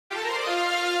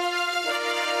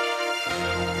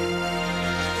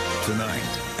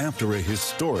after a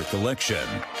historic election.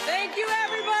 Thank you,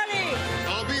 everybody.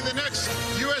 I'll be the next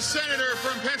U.S. Senator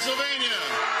from Pennsylvania.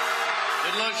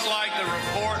 It looks like the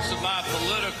reports of my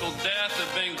political death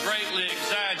have been greatly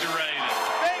exaggerated.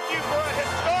 Thank you for a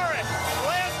historic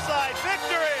landslide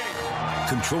victory.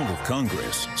 Control of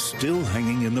Congress still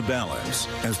hanging in the balance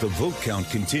as the vote count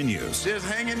continues. Just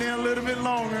hang in there a little bit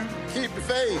longer. Keep the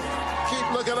faith.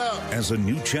 Keep looking up. As a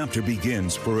new chapter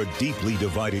begins for a deeply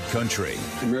divided country.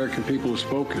 The American people have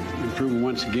spoken and proven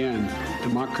once again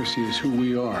democracy is who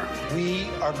we are. We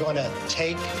are going to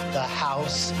take the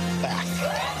House back.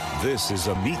 This is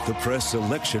a Meet the Press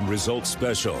election results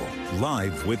special,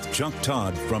 live with Chuck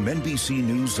Todd from NBC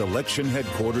News election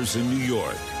headquarters in New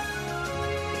York.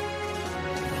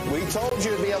 We told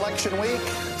you it'd be election week,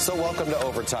 so welcome to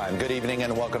Overtime. Good evening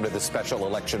and welcome to the special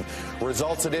election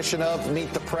results edition of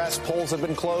Meet the Press. Polls have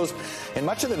been closed in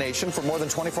much of the nation for more than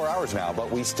 24 hours now, but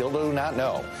we still do not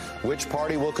know which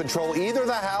party will control either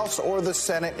the House or the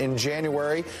Senate in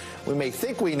January. We may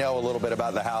think we know a little bit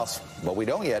about the House, but we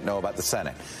don't yet know about the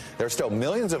Senate. There are still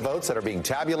millions of votes that are being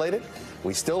tabulated.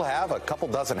 We still have a couple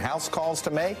dozen House calls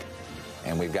to make.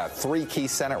 And we've got 3 key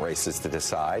Senate races to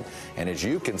decide. And as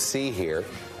you can see here,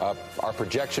 our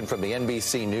projection from the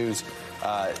NBC News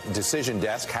decision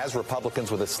desk has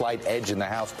Republicans with a slight edge in the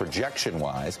House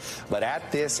projection-wise. But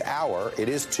at this hour, it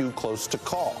is too close to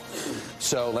call.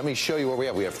 So let me show you where we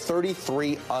have. We have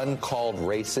 33 uncalled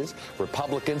races.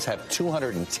 Republicans have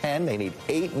 210. They need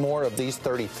 8 more of these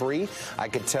 33. I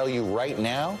can tell you right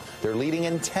now, they're leading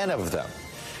in 10 of them.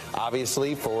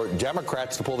 Obviously, for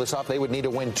Democrats to pull this off, they would need to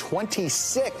win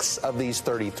 26 of these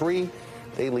 33.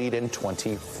 They lead in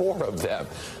 24 of them.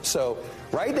 So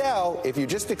right now, if you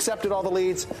just accepted all the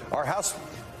leads, our House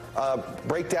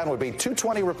breakdown would be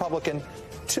 220 Republican,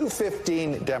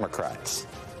 215 Democrats.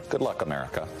 Good luck,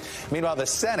 America. Meanwhile, the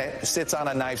Senate sits on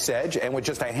a knife's edge, and with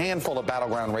just a handful of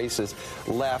battleground races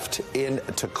left in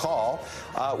to call,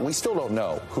 we still don't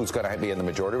know who's going to be in the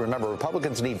majority. Remember,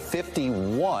 Republicans need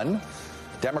 51.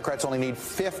 Democrats only need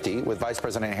 50, with Vice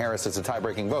President Harris as a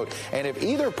tie-breaking vote. And if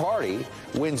either party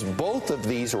wins both of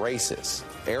these races,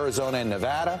 Arizona and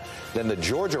Nevada, then the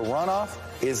Georgia runoff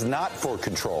is not for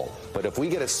control. But if we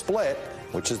get a split,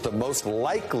 which is the most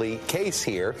likely case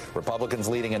here, Republicans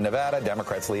leading in Nevada,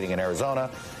 Democrats leading in Arizona,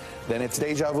 then it's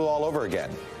deja vu all over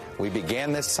again. We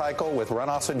began this cycle with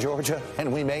runoffs in Georgia,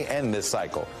 and we may end this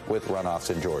cycle with runoffs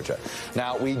in Georgia.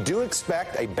 Now, we do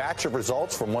expect a batch of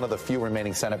results from one of the few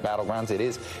remaining Senate battlegrounds. It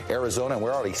is Arizona, and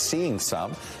we're already seeing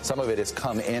some. Some of it has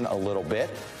come in a little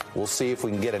bit. We'll see if we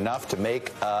can get enough to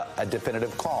make a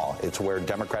definitive call. It's where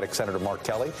Democratic Senator Mark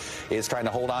Kelly is trying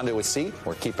to hold on to his seat.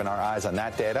 We're keeping our eyes on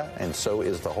that data, and so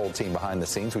is the whole team behind the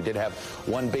scenes. We did have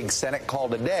one big Senate call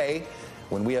today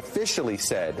when we officially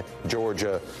said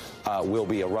Georgia will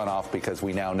be a runoff, because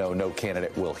we now know no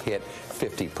candidate will hit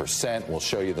 50%. We'll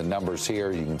show you the numbers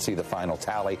here. You can see the final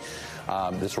tally.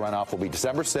 This runoff will be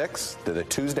December 6th, the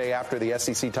Tuesday after the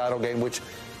SEC title game, which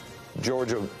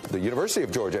Georgia, the University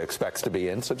of Georgia, expects to be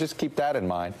in. So just keep that in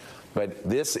mind. But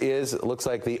this is, looks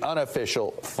like, the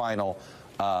unofficial final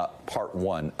part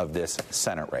 1 of this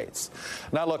Senate race.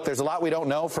 Now, look, there's a lot we don't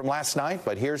know from last night,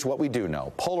 but here's what we do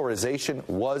know. Polarization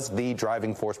was the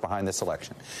driving force behind this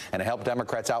election, and it helped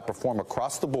Democrats outperform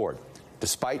across the board,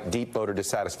 despite deep voter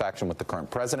dissatisfaction with the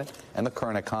current president and the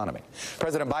current economy.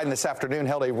 President Biden this afternoon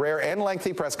held a rare and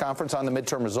lengthy press conference on the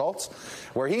midterm results,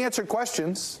 where he answered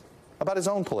questions about his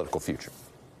own political future.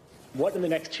 What in the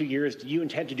next 2 years do you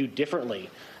intend to do differently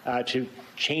to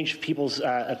change people's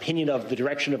opinion of the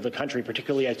direction of the country,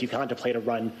 particularly as you contemplate a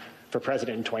run for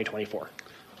president in 2024?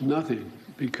 Nothing,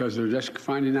 because they're just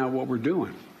finding out what we're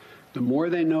doing. The more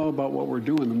they know about what we're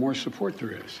doing, the more support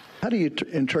there is. How do you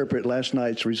interpret last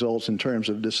night's results in terms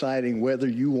of deciding whether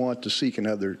you want to seek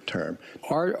another term?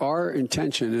 Our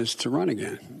intention is to run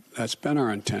again. That's been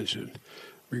our intention,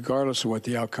 regardless of what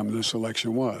the outcome of this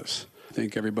election was. I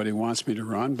think everybody wants me to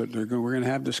run, but we're going to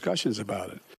have discussions about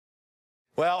it.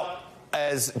 Well,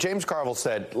 as James Carville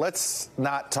said, let's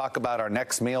not talk about our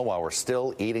next meal while we're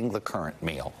still eating the current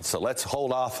meal. So let's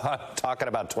hold off on talking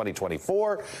about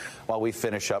 2024 while we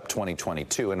finish up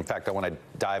 2022. And in fact, I want to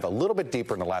dive a little bit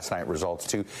deeper into last night's results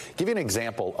to give you an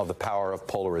example of the power of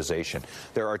polarization.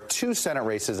 There are 2 Senate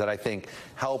races that I think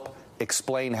help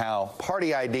explain how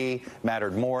party ID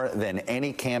mattered more than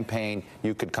any campaign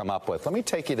you could come up with. Let me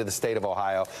take you to the state of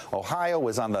Ohio. Ohio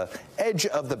was on the edge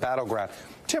of the battleground.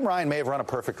 Tim Ryan may have run a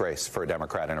perfect race for a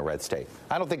Democrat in a red state.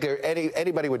 I don't think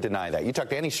anybody would deny that. You talk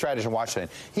to any strategist in Washington,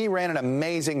 he ran an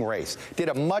amazing race, did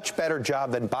a much better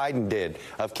job than Biden did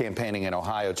of campaigning in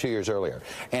Ohio 2 years earlier.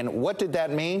 And what did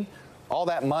that mean? all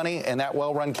that money and that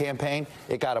well-run campaign,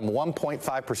 it got him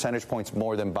 1.5 percentage points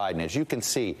more than Biden. As you can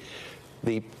see,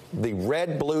 the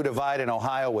red-blue divide in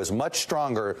Ohio was much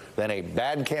stronger than a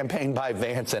bad campaign by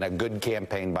Vance and a good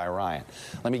campaign by Ryan.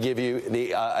 Let me give you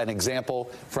an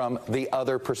example from the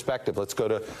other perspective. Let's go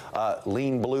to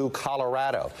lean blue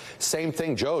Colorado. Same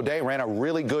thing. Joe O'Dea ran a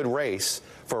really good race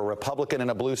for a Republican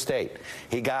in a blue state.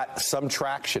 He got some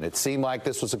traction. It seemed like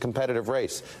this was a competitive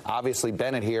race. Obviously,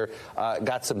 Bennett here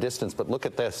got some distance, but look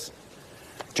at this.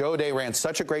 Joe O'Dea ran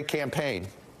such a great campaign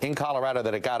in Colorado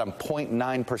that it got him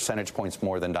 0.9 percentage points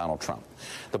more than Donald Trump.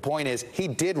 The point is, he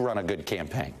did run a good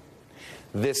campaign.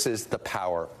 This is the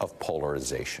power of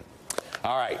polarization.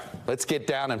 All right, let's get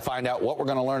down and find out what we're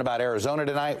going to learn about Arizona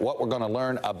tonight, what we're going to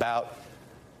learn about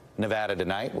Nevada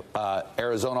tonight.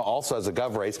 Arizona also has a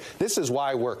gov race. This is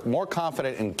why we're more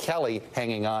confident in Kelly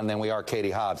hanging on than we are Katie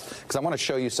Hobbs, because I want to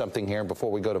show you something here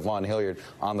before we go to Vaughn Hillyard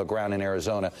on the ground in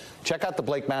Arizona. Check out the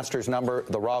Blake Masters number,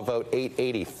 the raw vote,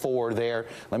 884 there.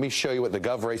 Let me show you what the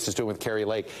gov race is doing with Kari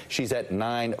Lake. She's at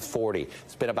 940.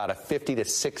 It's been about a 50 to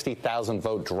 60,000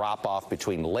 vote drop off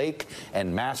between Lake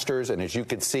and Masters, and as you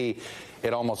can see,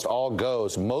 it almost all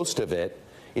goes, most of it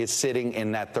is sitting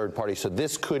in that third party. So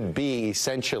this could be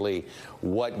essentially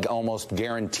what almost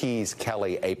guarantees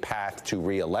Kelly a path to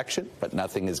re-election, but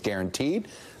nothing is guaranteed.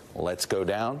 Let's go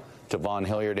down to Vaughn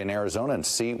Hillyard in Arizona and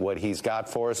see what he's got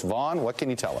for us. Vaughn, what can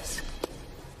you tell us?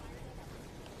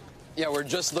 Yeah, we're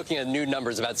just looking at new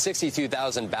numbers. About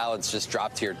 62,000 ballots just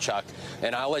dropped here, Chuck.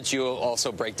 And I'll let you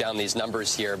also break down these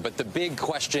numbers here. But the big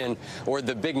question, or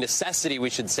the big necessity, we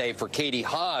should say, for Katie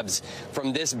Hobbs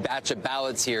from this batch of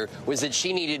ballots here was that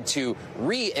she needed to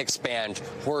re-expand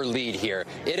her lead here.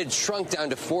 It had shrunk down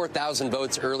to 4,000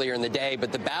 votes earlier in the day,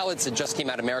 but the ballots that just came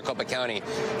out of Maricopa County,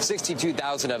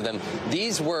 62,000 of them,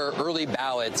 these were early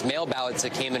ballots, mail ballots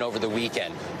that came in over the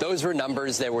weekend. Those were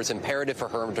numbers that was imperative for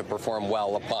her to perform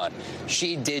well upon.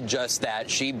 She did just that.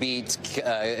 She beat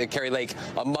Kari Lake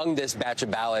among this batch of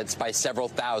ballots by several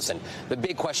thousand. The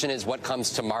big question is what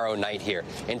comes tomorrow night here.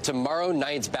 And tomorrow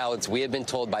night's ballots, we have been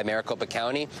told by Maricopa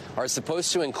County, are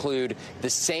supposed to include the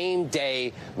same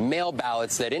day mail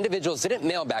ballots that individuals didn't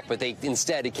mail back, but they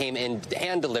instead came in,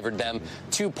 hand-delivered them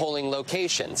to polling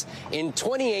locations. In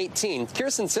 2018,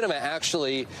 Kyrsten Sinema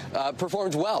actually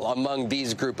performed well among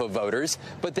these group of voters.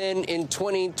 But then in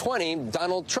 2020,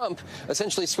 Donald Trump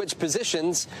essentially switched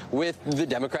positions with the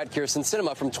Democrat Kyrsten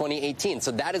Sinema from 2018.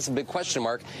 So that is a big question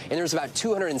mark. And there's about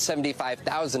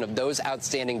 275,000 of those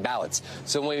outstanding ballots.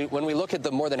 So when we look at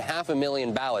the more than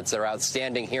 500,000 ballots that are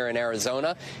outstanding here in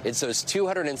Arizona, it's those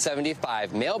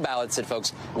 275 mail ballots that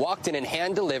folks walked in and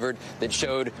hand-delivered that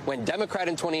showed when Democrat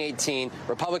in 2018,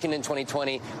 Republican in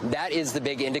 2020, that is the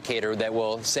big indicator that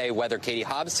will say whether Katie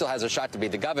Hobbs still has a shot to be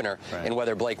the governor and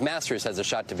whether Blake Masters has a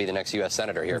shot to be the next U.S.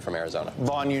 Senator here from Arizona.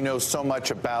 Vaughn, you know so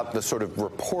much about the sort of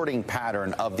reporting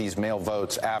pattern of these mail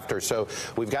votes after. So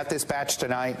we've got this batch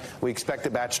tonight. We expect a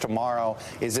batch tomorrow.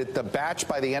 Is it the batch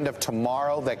by the end of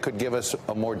tomorrow that could give us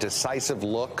a more decisive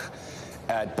look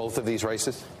at both of these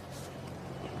races?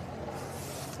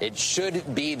 It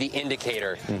should be the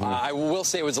indicator. I will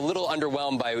say it was a little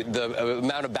underwhelmed by the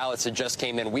amount of ballots that just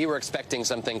came in. We were expecting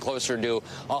something closer to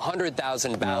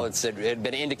 100,000 ballots that had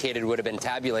been indicated would have been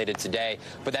tabulated today,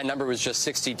 but that number was just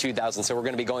 62,000. So we're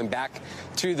going to be going back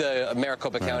to the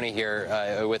Maricopa County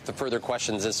here with the further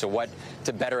questions as to what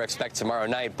to better expect tomorrow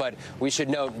night. But we should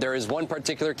note there is one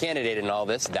particular candidate in all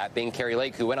this, that being Kari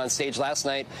Lake, who went on stage last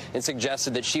night and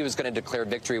suggested that she was going to declare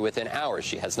victory within hours.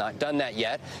 She has not done that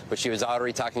yet, but she was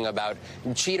already talking about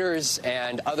cheaters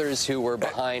and others who were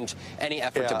behind any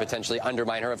effort to potentially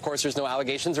undermine her. Of course, there's no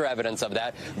allegations or evidence of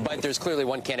that, but there's clearly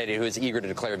one candidate who is eager to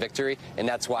declare victory, and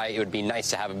that's why it would be nice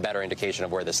to have a better indication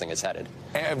of where this thing is headed.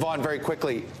 And Vaughn, very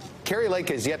quickly, Kari Lake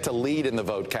has yet to lead in the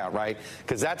vote count, right?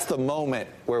 Because that's the moment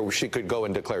where she could go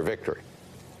and declare victory.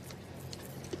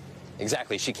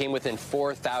 Exactly. She came within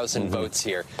 4,000 votes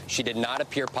here. She did not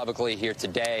appear publicly here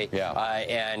today.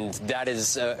 And that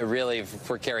is really,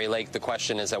 for Kari Lake, the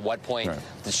question is at what point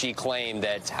does she claim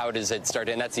that, how does it start?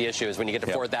 And that's the issue, is when you get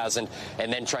to 4,000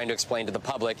 and then trying to explain to the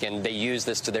public, and they use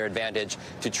this to their advantage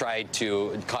to try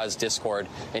to cause discord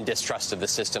and distrust of the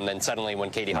system. Then suddenly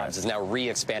when Katie Hobbs is now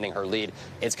re-expanding her lead,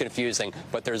 it's confusing,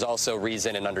 but there's also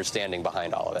reason and understanding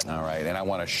behind all of it. All right. And I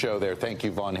want to show there. Thank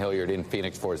you, Vaughn Hillyard in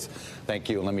Phoenix for us. Thank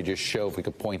you. And let me just show, if we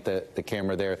could point the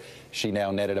camera there, she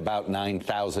now netted about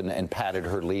 9,000 and padded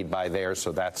her lead by there.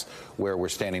 So that's where we're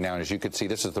standing now. And as you can see,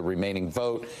 this is the remaining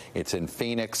vote. It's in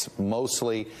Phoenix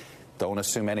mostly. Don't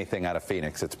assume anything out of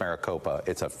Phoenix. It's Maricopa.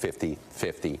 It's a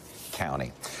 50-50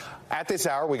 county. At this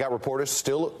hour, we got reporters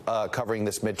still covering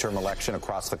this midterm election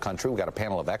across the country. We got a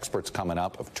panel of experts coming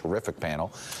up, a terrific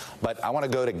panel. But I want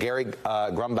to go to Gary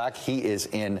Grumbach. He is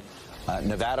in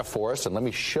Nevada for us, and let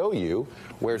me show you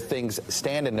where things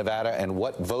stand in Nevada and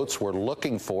what votes we're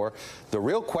looking for. The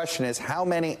real question is how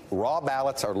many raw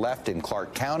ballots are left in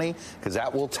Clark County, because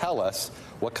that will tell us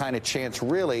what kind of chance.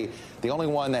 Really, the only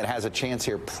one that has a chance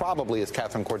here probably is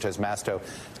Catherine Cortez Masto.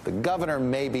 The governor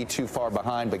may be too far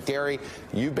behind, but Gary,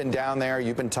 you've been down there,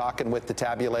 you've been talking with the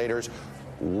tabulators.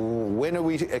 When do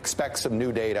we expect some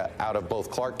new data out of both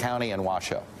Clark County and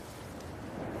Washoe?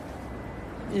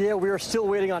 Yeah, we are still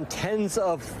waiting on tens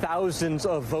of thousands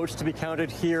of votes to be counted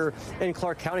here in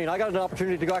Clark County. And I got an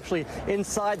opportunity to go actually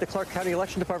inside the Clark County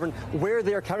Election Department where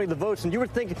they are counting the votes. And you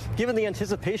would think, given the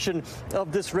anticipation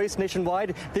of this race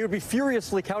nationwide, they would be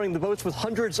furiously counting the votes with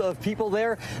hundreds of people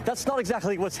there. That's not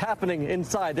exactly what's happening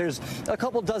inside. There's a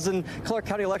couple dozen Clark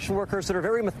County election workers that are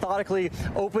very methodically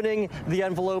opening the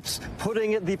envelopes,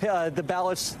 putting the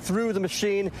ballots through the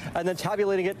machine, and then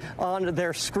tabulating it on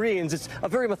their screens. It's a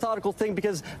very methodical thing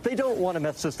because they don't want to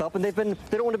mess this up, and they don't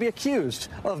want to be accused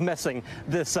of messing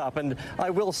this up. And I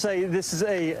will say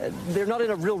they're not in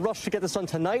a real rush to get this done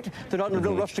tonight. They're not in a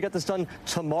real rush to get this done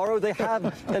tomorrow. They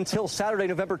have until Saturday,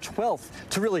 November 12th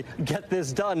to really get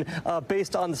this done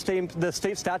based on the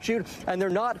state statute. And they're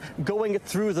not going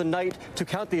through the night to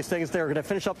count these things. They're going to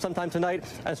finish up sometime tonight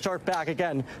and start back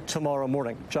again tomorrow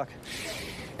morning. Chuck.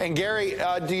 And Gary,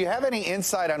 do you have any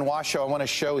insight on Washoe? I want to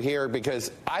show here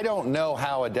because I don't know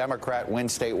how a Democrat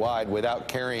wins statewide without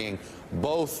carrying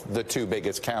both the two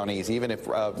biggest counties, even if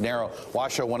narrow.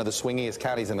 Washoe, one of the swingiest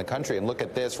counties in the country. And look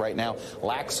at this right now.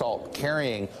 Laxalt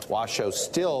carrying Washoe,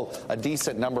 still a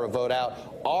decent number of vote out.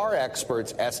 Our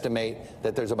experts estimate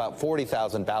that there's about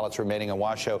 40,000 ballots remaining in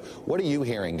Washoe. What are you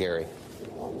hearing, Gary?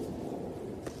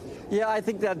 Yeah, I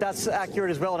think that's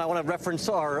accurate as well. And I want to reference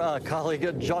our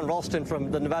colleague, John Ralston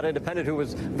from the Nevada Independent, who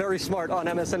was very smart on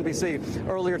MSNBC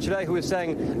earlier today, who was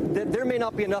saying that there may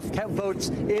not be enough votes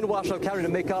in Washoe County to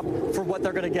make up for what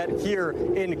they're going to get here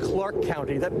in Clark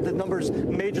County. That the numbers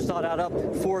may just not add up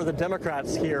for the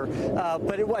Democrats here.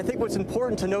 But I think what's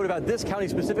important to note about this county,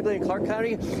 specifically in Clark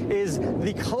County, is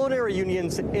the culinary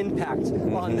union's impact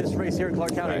on this race here in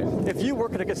Clark County. Right. If you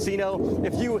work at a casino,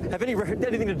 if you have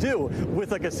anything to do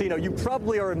with a casino, you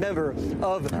probably are a member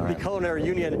of the culinary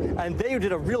union, and they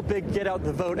did a real big get out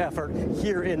the vote effort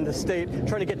here in the state,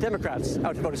 trying to get Democrats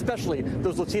out to vote, especially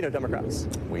those Latino Democrats.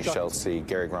 We shall see.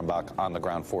 Gary Grumbach on the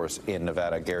ground for us in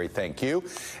Nevada. Gary, thank you.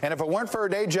 And if it weren't for her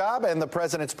day job and the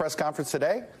president's press conference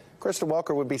today, Kristen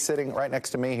Welker would be sitting right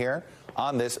next to me here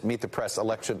on this Meet the Press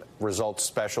election results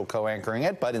special, co-anchoring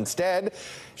it. But instead,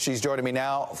 she's joining me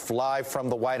now live from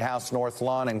the White House North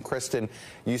Lawn. And Kristen,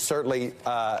 you certainly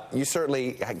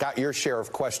got your share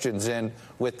of questions in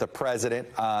with the president,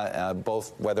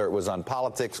 both whether it was on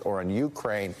politics or on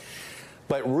Ukraine.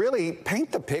 But really,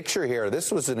 paint the picture here.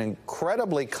 This was an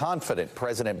incredibly confident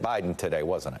President Biden today,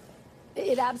 wasn't it?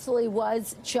 It absolutely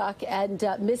was, Chuck, and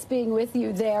miss being with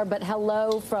you there, but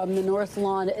hello from the North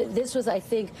Lawn. This was, I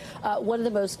think, one of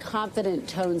the most confident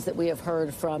tones that we have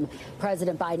heard from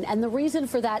President Biden. And the reason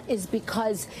for that is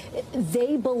because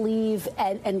they believe,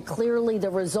 and clearly the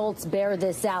results bear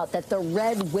this out, that the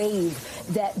red wave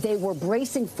that they were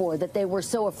bracing for, that they were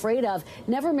so afraid of,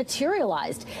 never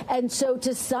materialized. And so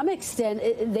to some extent,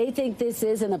 they think this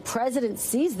is, and the president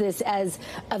sees this as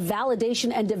a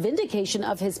validation and a vindication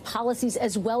of his policy,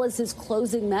 as well as his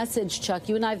closing message. Chuck,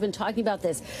 you and I have been talking about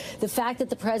this. The fact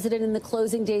that the president in the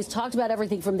closing days talked about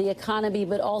everything from the economy,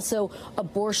 but also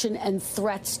abortion and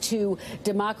threats to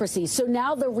democracy. So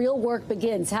now the real work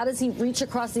begins. How does he reach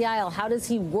across the aisle? How does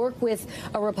he work with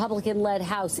a Republican-led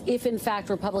House if, in fact,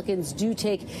 Republicans do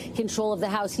take control of the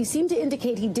House? He seemed to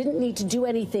indicate he didn't need to do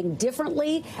anything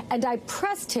differently, and I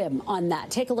pressed him on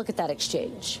that. Take a look at that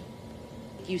exchange.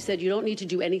 You said you don't need to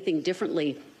do anything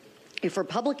differently. If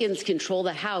Republicans control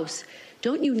the House,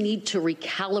 don't you need to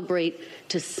recalibrate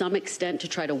to some extent to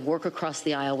try to work across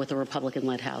the aisle with a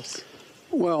Republican-led House?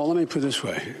 Well, let me put it this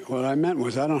way. What I meant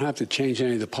was I don't have to change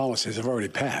any of the policies I've already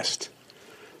passed.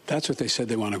 That's what they said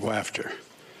they want to go after.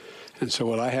 And so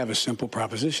what I have is a simple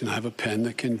proposition. I have a pen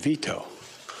that can veto.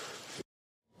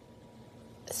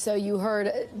 So you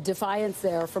heard defiance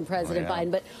there from President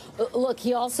Biden. But look,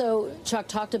 he also, Chuck,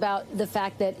 talked about the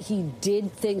fact that he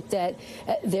did think that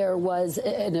there was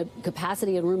a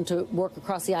capacity and room to work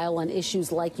across the aisle on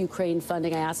issues like Ukraine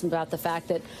funding. I asked him about the fact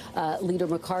that Leader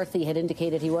McCarthy had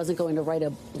indicated he wasn't going to write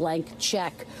a blank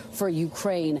check for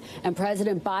Ukraine. And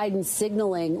President Biden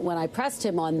signaling, when I pressed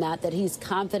him on that he's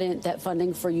confident that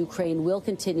funding for Ukraine will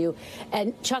continue.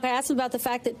 And Chuck, I asked him about the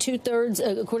fact that 2/3,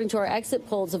 according to our exit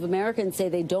polls, of Americans say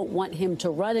they don't want him to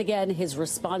run again. His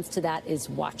response to that is,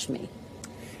 watch me.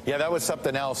 Yeah, that was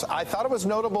something else. I thought it was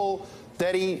notable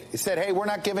that he said, hey, we're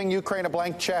not giving Ukraine a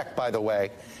blank check, by the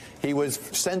way. He was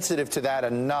sensitive to that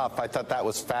enough. I thought that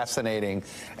was fascinating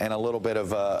and a little bit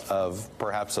of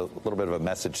perhaps a little bit of a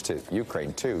message to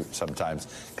Ukraine, too, sometimes,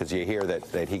 because you hear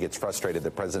that he gets frustrated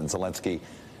that President Zelensky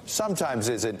sometimes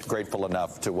isn't grateful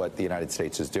enough to what the United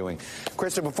States is doing.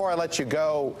 Kristen, before I let you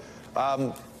go,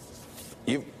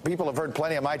 people have heard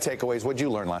plenty of my takeaways. What did you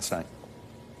learn last night?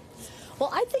 Well,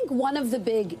 I think one of the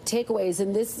big takeaways,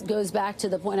 and this goes back to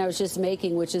the point I was just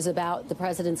making, which is about the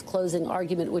president's closing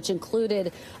argument, which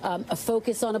included a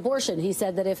focus on abortion. He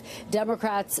said that if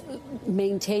Democrats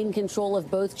maintain control of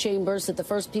both chambers, that the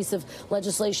first piece of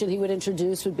legislation he would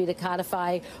introduce would be to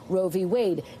codify Roe v.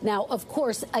 Wade. Now, of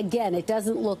course, again, it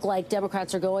doesn't look like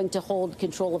Democrats are going to hold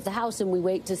control of the House, and we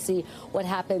wait to see what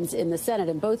happens in the Senate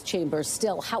in both chambers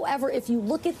still. However, if you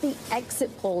look at the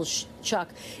exit polls, Chuck,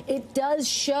 it does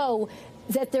show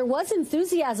that there was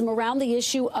enthusiasm around the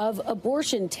issue of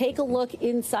abortion. Take a look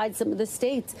inside some of the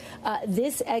states.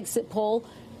 This exit poll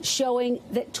showing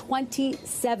that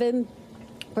 27%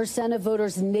 of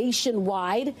voters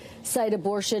nationwide cite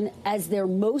abortion as their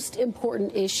most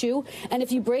important issue. And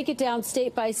if you break it down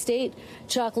state by state,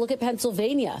 Chuck, look at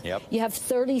Pennsylvania. Yep. You have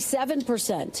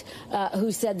 37%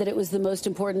 who said that it was the most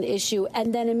important issue.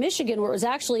 And then in Michigan, where it was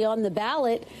actually on the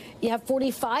ballot, you have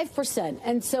 45%.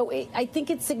 And so I think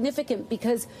it's significant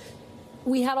because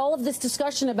we had all of this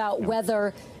discussion about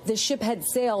whether the ship had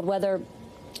sailed, whether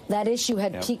that issue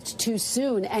had peaked too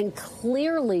soon. And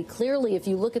clearly, if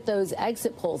you look at those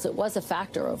exit polls, it was a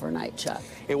factor overnight, Chuck.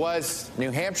 It was. New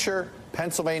Hampshire,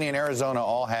 Pennsylvania, and Arizona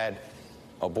all had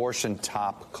abortion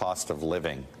top cost of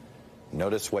living.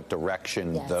 Notice what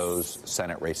direction those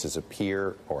Senate races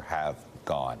appear or have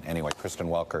gone. Anyway, Kristen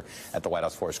Welker at the White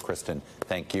House for us. Kristen,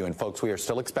 thank you. And folks, we are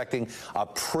still expecting a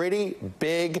pretty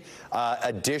big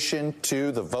addition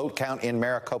to the vote count in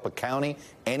Maricopa County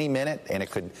any minute, and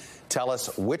it could tell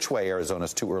us which way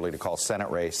Arizona's too early to call Senate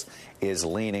race is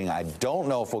leaning. I don't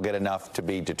know if we'll get enough to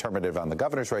be determinative on the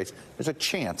governor's race. There's a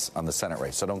chance on the Senate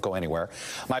race, so don't go anywhere.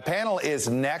 My panel is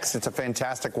next. It's a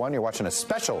fantastic one. You're watching a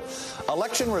special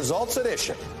election results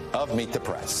edition of Meet the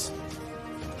Press.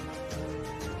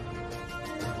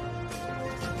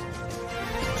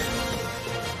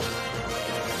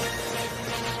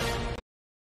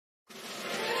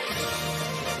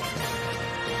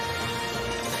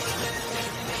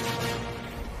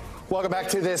 Welcome back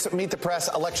to this Meet the Press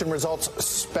election results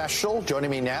special. Joining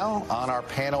me now on our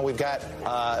panel, we've got,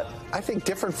 I think,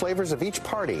 different flavors of each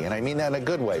party, and I mean that in a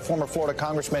good way. Former Florida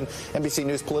Congressman, NBC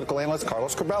News political analyst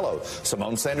Carlos Curbelo,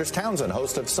 Symone Sanders-Townsend,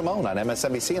 host of Symone on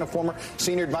MSNBC, and a former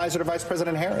senior advisor to Vice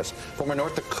President Harris, former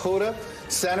North Dakota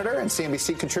Senator and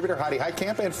CNBC contributor Heidi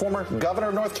Heitkamp, and former Governor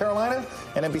of North Carolina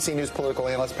and NBC News political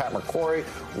analyst Pat McCrory.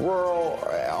 Rural,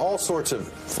 all sorts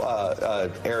of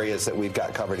areas that we've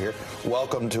got covered here.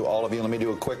 Welcome to all of you. Let me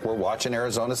do a quick, we're watching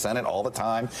Arizona Senate all the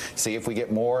time, see if we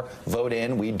get more vote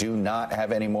in. We do not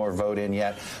have any more vote in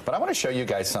yet. But I want to show you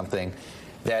guys something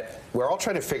that we're all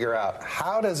trying to figure out.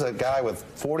 How does a guy with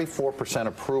 44%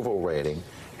 approval rating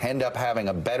end up having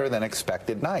a better than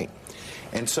expected night?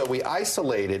 And so we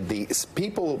isolated the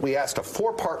people. We asked a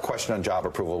 4-part question on job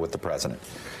approval with the president.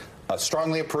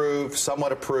 Strongly approve,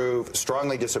 somewhat approve,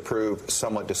 strongly disapprove,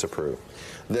 somewhat disapprove.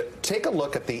 Take a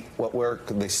look at the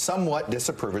somewhat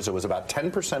disapprovers. It was about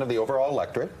 10% of the overall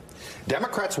electorate.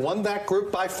 Democrats won that group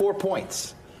by 4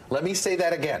 points. Let me say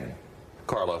that again,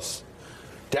 Carlos.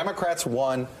 Democrats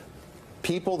won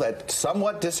people that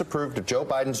somewhat disapproved of Joe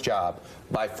Biden's job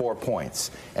by 4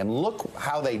 points. And look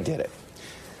how they did it.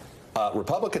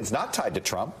 Republicans not tied to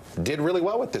Trump did really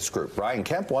well with this group. Brian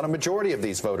Kemp won a majority of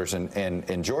these voters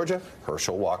in Georgia.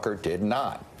 Herschel Walker did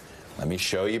not. Let me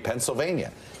show you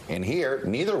Pennsylvania. In here,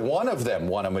 neither one of them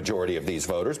won a majority of these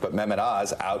voters, but Mehmet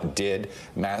Oz outdid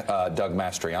Doug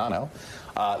Mastriano.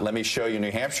 Let me show you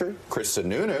New Hampshire. Chris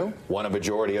Sununu won a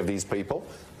majority of these people,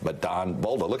 but Don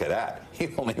Bolda, look at that. He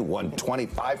only won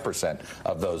 25%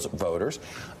 of those voters.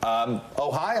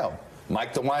 Ohio.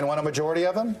 Mike DeWine won a majority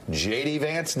of them. J.D.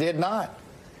 Vance did not.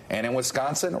 And in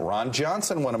Wisconsin, Ron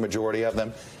Johnson won a majority of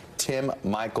them. Tim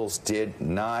Michels did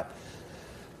not.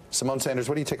 Symone Sanders,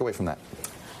 what do you take away from that?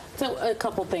 So a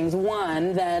couple things.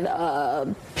 One,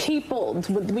 that people,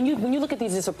 when you look at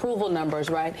these disapproval numbers,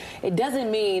 right, it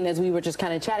doesn't mean, as we were just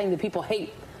kind of chatting, that people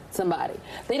hate somebody.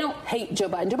 They don't hate Joe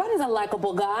Biden. Joe Biden's a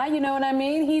likable guy, you know what I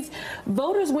mean?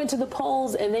 Voters went to the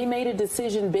polls and they made a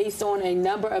decision based on a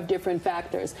number of different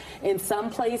factors. In some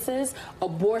places,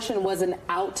 abortion was an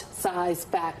outsized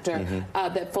factor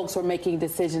that folks were making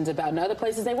decisions about. In other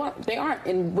places, they aren't.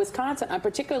 In Wisconsin, I'm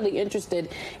particularly interested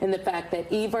in the fact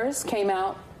that Evers came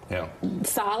out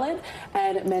solid,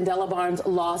 and Mandela Barnes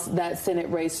lost that Senate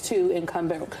race to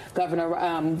incumbent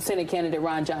Senate candidate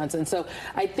Ron Johnson. So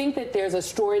I think that there's a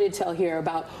story to tell here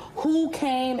about who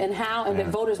came and how, and that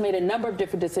voters made a number of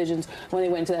different decisions when they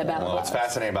went to that ballot. Well, what's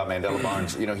fascinating about Mandela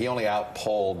Barnes, you know, he only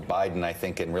outpolled Biden, I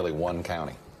think, in really one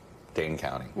county, Dane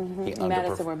County.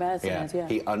 Madison, where Madison is,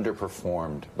 He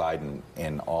underperformed Biden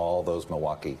in all those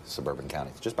Milwaukee suburban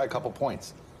counties, just by a couple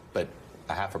points, but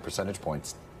a half a percentage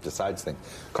points decides things.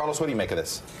 Carlos, what do you make of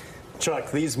this?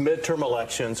 Chuck, these midterm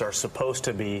elections are supposed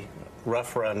to be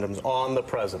referendums on the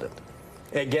president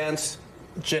against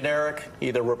generic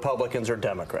either Republicans or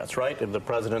Democrats, right? If the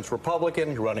president's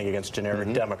Republican, you're running against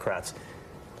generic Democrats.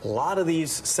 A lot of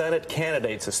these Senate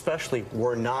candidates, especially,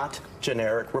 were not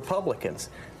generic Republicans.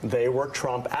 They were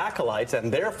Trump acolytes,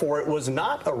 and therefore it was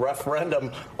not a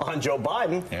referendum on Joe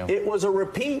Biden. It was a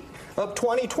repeat of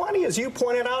 2020, as you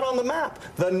pointed out on the map.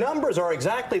 The numbers are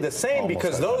exactly the same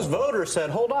because those voters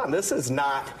said, hold on, this is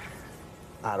not,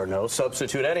 I don't know,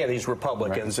 substitute any of these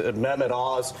Republicans. Mehmet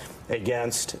Oz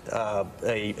against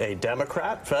a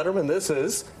Democrat, Fetterman. This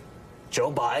is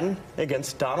Joe Biden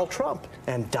against Donald Trump.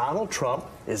 And Donald Trump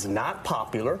is not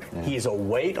popular. He's a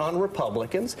weight on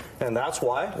Republicans. And that's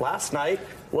why last night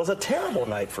was a terrible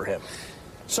night for him.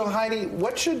 So, Heidi,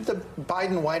 what should the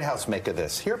Biden White House make of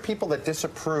this? Here are people that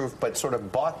disapprove but sort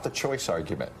of bought the choice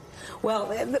argument.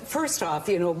 Well, first off,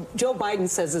 you know, Joe Biden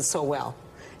says it so well.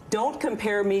 Don't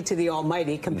compare me to the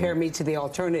almighty, compare me to the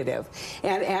alternative.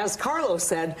 And as Carlos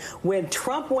said, when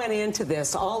Trump went into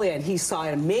this all in, he saw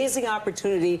an amazing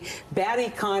opportunity, bad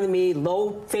economy,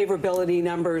 low favorability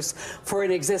numbers for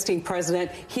an existing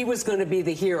president. He was going to be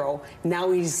the hero.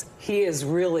 Now he is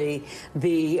really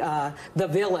the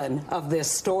villain of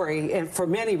this story, and for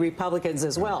many Republicans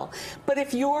as well. But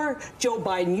if you're Joe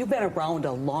Biden, you've been around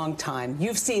a long time.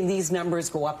 You've seen these numbers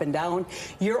go up and down.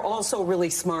 You're also really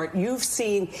smart. You've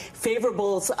seen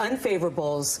favorables,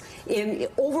 unfavorables in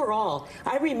overall.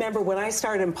 I remember when I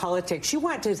started in politics, you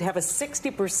wanted to have a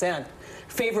 60%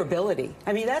 favorability.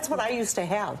 I mean, that's what I used to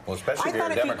have. Well, especially if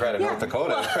you're a Democrat in North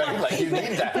Dakota, right? Like you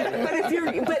need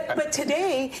that. But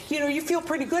today, you know, you feel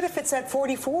pretty good if it's at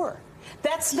 44.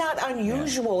 That's not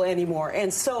unusual anymore.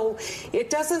 And so it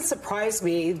doesn't surprise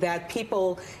me that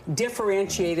people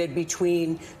differentiated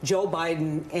between Joe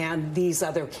Biden and these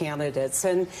other candidates.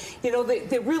 And, you know,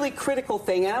 the really critical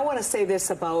thing, and I want to say this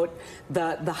about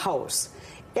the House.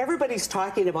 Everybody's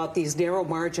talking about these narrow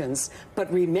margins,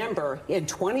 but remember, in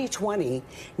 2020,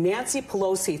 Nancy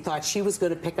Pelosi thought she was going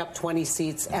to pick up 20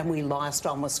 seats, and we lost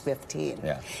almost 15.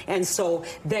 And so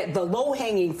the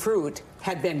low-hanging fruit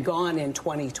had been gone in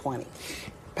 2020.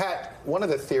 Pat, one of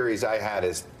the theories I had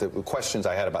is the questions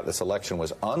I had about this election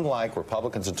was, unlike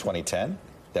Republicans in 2010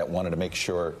 that wanted to make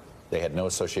sure they had no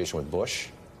association with Bush,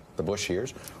 the Bush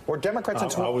years, or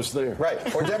Democrats in I was there.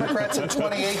 Right. Or Democrats in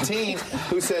 2018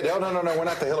 who said, oh, no, we're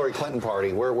not the Hillary Clinton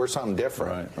party. We're something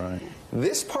different. Right.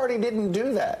 This party didn't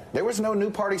do that. There was no new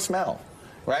party smell,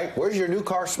 right? Where's your new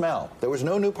car smell? There was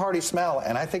no new party smell,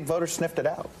 and I think voters sniffed it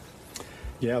out.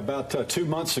 Yeah, about 2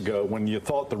 months ago, when you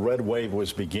thought the red wave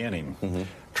was beginning,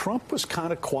 Trump was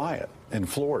kind of quiet in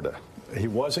Florida. He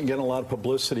wasn't getting a lot of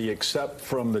publicity except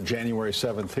from the January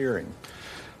 7th hearing.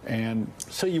 And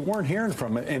so you weren't hearing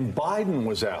from him. And Biden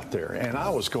was out there, and I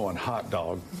was going, hot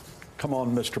dog. Come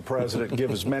on, Mr. President,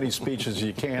 give as many speeches as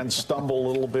you can, stumble a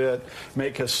little bit,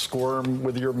 make us squirm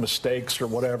with your mistakes or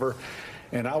whatever.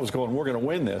 And I was going, we're going to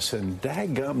win this. And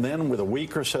daggum, then with a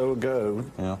week or so ago,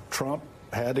 Trump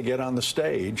had to get on the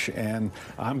stage, and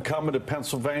I'm coming to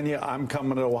Pennsylvania, I'm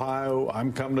coming to Ohio,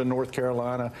 I'm coming to North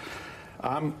Carolina.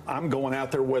 I'm going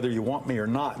out there whether you want me or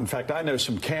not. In fact, I know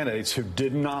some candidates who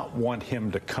did not want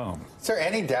him to come. Is there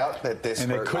any doubt that this hurt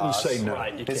Oz? And they couldn't say no.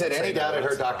 Is there any doubt it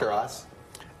hurt Dr. Oz?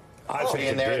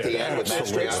 being there at the end with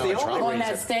Mastriano and Trump. On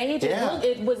that stage,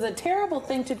 it was a terrible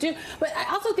thing to do. But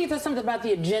I also think there's something about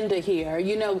the agenda here.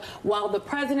 You know, while the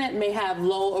president may have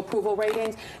low approval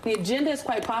ratings, the agenda is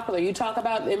quite popular. You talk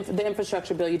about the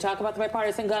infrastructure bill, you talk about the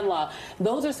bipartisan gun law.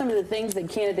 Those are some of the things that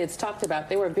candidates talked about.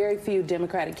 There were very few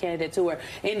Democratic candidates who were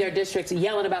in their districts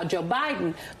yelling about Joe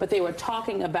Biden, but they were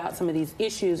talking about some of these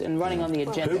issues and running on the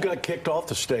agenda. Who got kicked off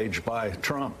the stage by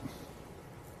Trump?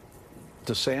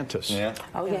 DeSantis. Yeah.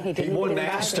 Oh, yeah, he did. He wasn't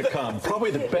asked to come.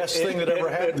 Probably the best thing that ever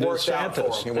happened to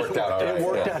DeSantis. It worked out all right. It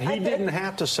worked out. He didn't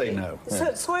have to say no.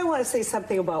 So I want to say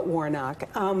something about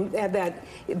Warnock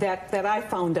that I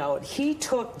found out. He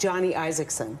took Johnny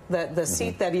Isakson, the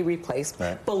seat that he replaced,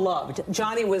 beloved.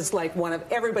 Johnny was like one of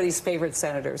everybody's favorite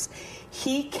senators.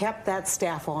 He kept that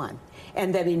staff on,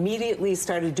 and then immediately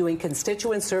started doing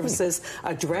constituent services,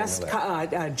 addressed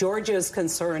Georgia's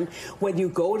concern. When you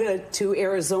go to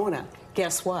Arizona,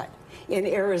 guess what? In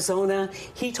Arizona,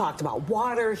 he talked about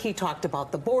water, he talked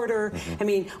about the border. I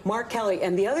mean, Mark Kelly.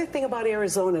 And the other thing about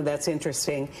Arizona that's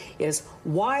interesting is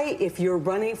why, if you're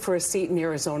running for a seat in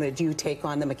Arizona, do you take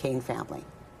on the McCain family?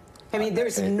 I mean,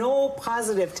 there's no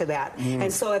positive to that.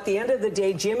 And so at the end of the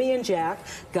day, Jimmy and Jack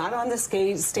got on the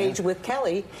stage with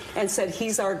Kelly and said,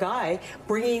 he's our guy,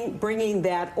 bringing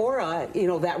that aura, you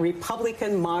know, that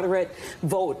Republican moderate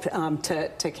vote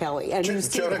to Kelly. And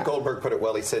Jonah Goldberg put it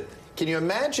well. He said, can you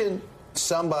imagine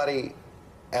somebody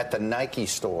at the Nike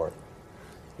store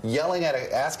yelling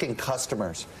asking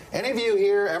customers, any of you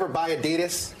here ever buy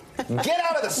Adidas? Get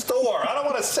out of the store. I don't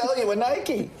want to sell you a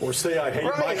Nike. Or say I hate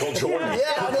Michael Jordan.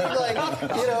 Yeah, I mean,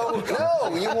 like, you know,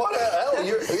 no, you want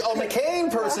to, McCain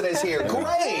person is here.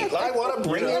 Great. I want to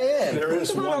bring it in. There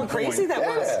is one crazy point.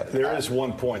 That was. There is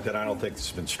one point that I don't think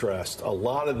has been stressed. A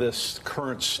lot of this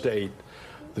current state,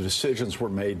 the decisions were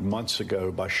made months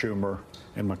ago by Schumer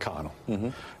and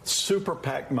McConnell. Super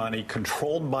PAC money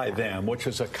controlled by them, which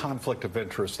is a conflict of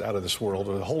interest out of this world,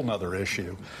 a whole nother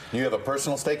issue. You have a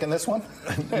personal stake in this one?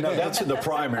 No, that's in the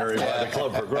primary by the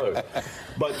Club for Growth.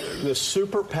 But the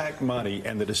super PAC money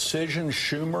and the decisions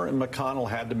Schumer and McConnell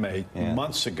had to make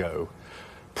months ago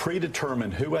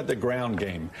predetermined who had the ground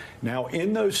game. Now,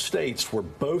 in those states where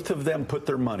both of them put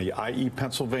their money, i.e.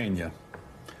 Pennsylvania,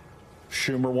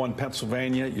 Schumer won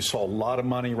Pennsylvania. You saw a lot of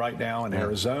money right now in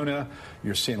Arizona.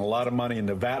 You're seeing a lot of money in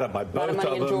Nevada by both of them. A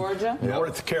lot of money in Georgia.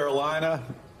 North Carolina,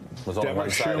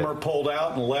 Schumer pulled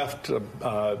out and left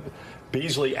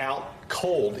Beasley out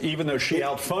cold, even though she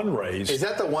out fundraised. Is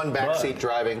that the one backseat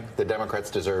driving the Democrats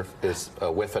deserve, is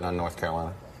whiffing on North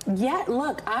Carolina? Yeah,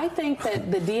 look, I think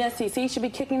that the DSCC should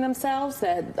be kicking themselves,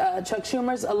 that Chuck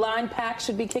Schumer's aligned PAC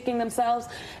should be kicking themselves.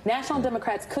 National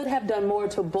Democrats could have done more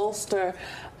to bolster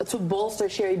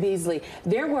Sherry Beasley.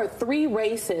 There were 3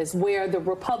 races where the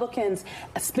Republicans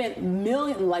spent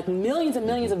millions and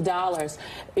millions of dollars.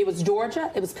 It was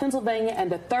Georgia, it was Pennsylvania,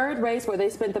 and the 3rd race where they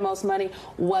spent the most money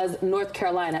was North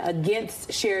Carolina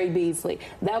against Sherry Beasley.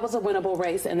 That was a winnable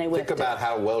race, and they whipped it. Think about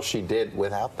how well she did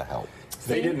without the help.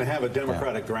 They didn't have a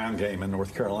Democratic ground game in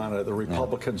North Carolina. The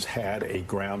Republicans had a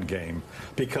ground game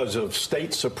because of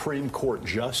state Supreme Court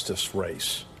justice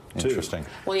race. Interesting.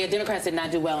 Well, yeah, Democrats did not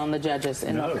do well on the judges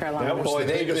in North Carolina. That was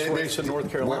the biggest race in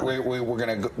North Carolina.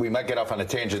 We might get off on a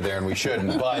tangent there, and we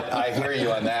shouldn't. But I hear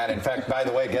you on that. In fact, by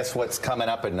the way, guess what's coming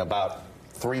up in about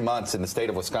 3 months in the state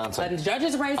of Wisconsin? A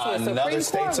judges race for another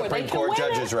state Supreme Court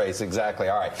judges race. Exactly.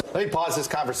 All right. Let me pause this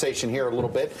conversation here a little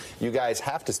bit. You guys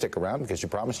have to stick around because you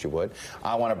promised you would.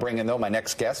 I want to bring in, though, my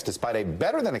next guest. Despite a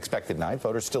better-than-expected night,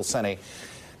 voters still sent a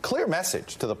clear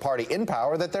message to the party in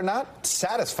power that they're not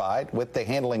satisfied with the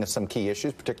handling of some key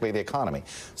issues, particularly the economy.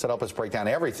 So to help us break down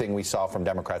everything we saw from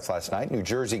Democrats last night, New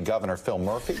Jersey Governor Phil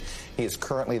Murphy. He is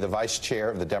currently the vice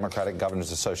chair of the Democratic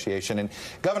Governors Association. And,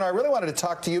 Governor, I really wanted to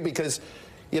talk to you because,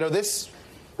 you know,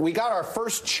 we got our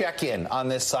first check-in on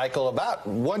this cycle about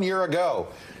 1 year ago,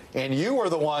 and you were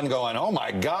the one going, oh,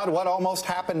 my God, what almost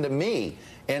happened to me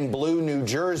in blue New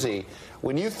Jersey?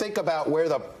 When you think about where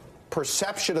the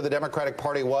perception of the Democratic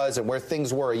Party was and where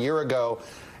things were a year ago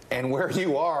and where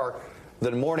you are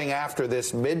the morning after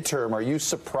this midterm, are you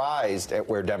surprised at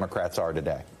where Democrats are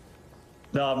today?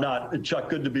 No, I'm not. Chuck,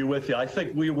 good to be with you. I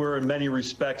think we were, in many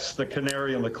respects, the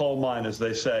canary in the coal mine, as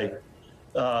they say,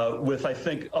 with, I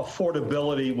think,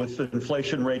 affordability, with the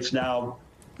inflation rates now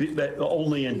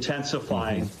only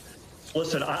intensifying.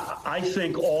 Listen, I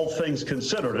think all things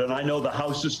considered, and I know the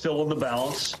House is still in the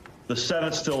balance, the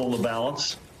Senate's still in the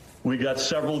balance, we got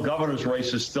several governor's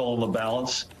races still in the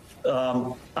balance.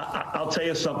 I'll tell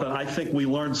you something, I think we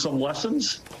learned some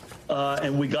lessons,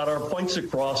 and we got our points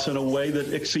across in a way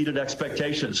that exceeded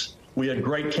expectations. We had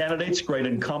great candidates, great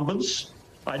incumbents.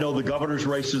 I know the governor's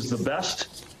race is the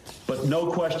best, But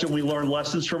no question we learned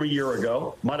lessons from a year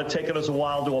ago. Might have taken us a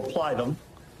while to apply them.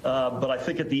 But I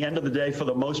think at the end of the day, for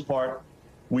the most part,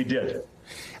 we did.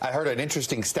 I heard an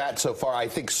interesting stat so far. I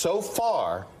think so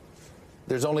far,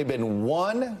 there's only been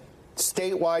one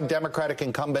statewide Democratic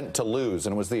incumbent to lose,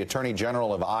 and it was the Attorney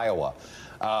General of Iowa.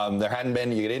 There hadn't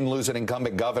been, you didn't lose an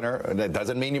incumbent governor. That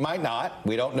doesn't mean you might not.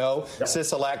 We don't know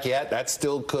Sisolak yet. That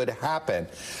still could happen.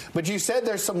 But you said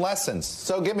there's some lessons.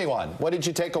 So give me one. What did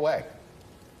you take away?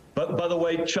 But by the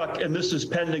way, Chuck, and this is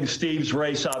pending Steve's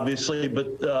race, obviously,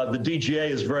 but the DGA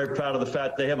is very proud of the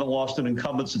fact they haven't lost an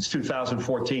incumbent since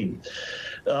 2014.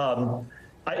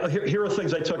 Here are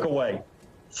things I took away.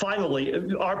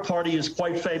 Finally, our party is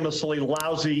quite famously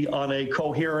lousy on a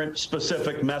coherent,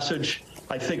 specific message.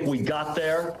 I think we got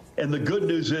there. And the good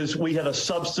news is we had a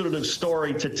substantive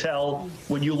story to tell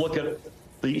when you look at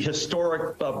the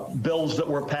historic bills that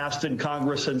were passed in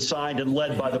Congress and signed and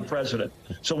led by the president.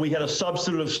 So we had a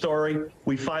substantive story.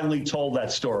 We finally told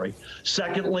that story.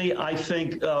 Secondly, I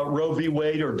think Roe v.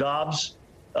 Wade or Dobbs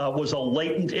was a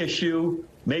latent issue,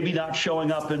 maybe not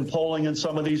showing up in polling in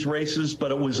some of these races, but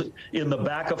it was in the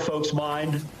back of folks'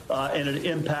 mind, and it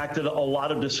impacted a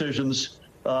lot of decisions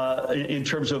in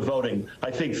terms of voting.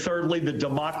 I think, thirdly, the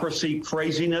democracy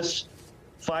craziness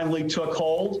finally took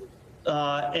hold.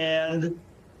 And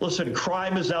listen,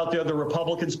 crime is out there. The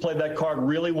Republicans played that card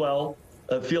really well.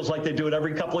 It feels like they do it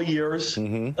every couple of years,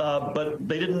 but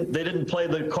they didn't play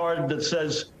the card that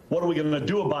says, what are we going to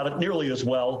do about it, nearly as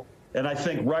well. And I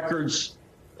think records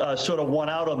sort of won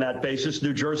out on that basis.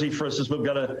 New Jersey, for instance, we've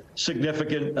got a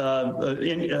significant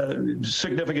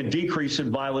decrease in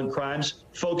violent crimes.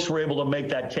 Folks were able to make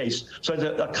that case. So it's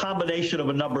a combination of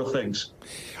a number of things.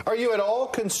 Are you at all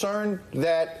concerned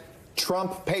that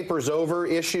Trump papers over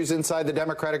issues inside the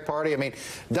Democratic Party? I mean,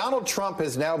 Donald Trump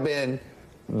has now been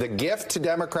the gift to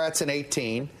Democrats in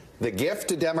 18, the gift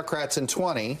to Democrats in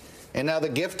 20, and now the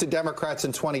gift to Democrats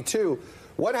in 22.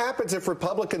 What happens if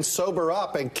Republicans sober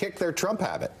up and kick their Trump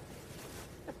habit?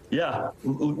 Yeah,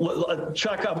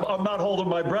 Chuck, I'm not holding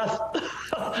my breath.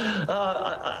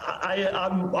 I've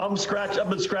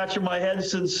been scratching my head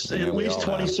since at least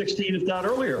 2016, if not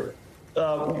earlier,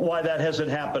 why that hasn't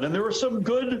happened. And there are some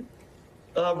good,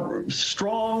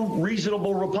 strong,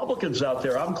 reasonable Republicans out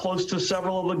there. I'm close to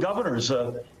several of the governors,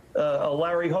 a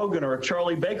Larry Hogan or a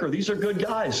Charlie Baker. These are good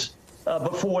guys.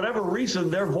 But for whatever reason,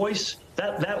 their voice,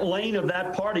 that lane of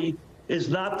that party is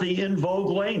not the in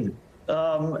vogue lane.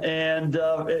 And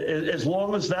as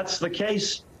long as that's the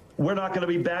case, we're not going to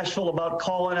be bashful about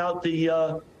calling out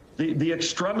the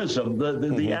extremism,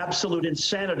 the absolute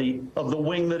insanity of the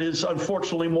wing that is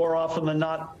unfortunately more often than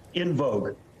not in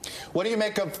vogue. What do you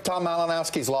make of Tom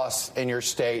Malinowski's loss in your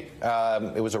state?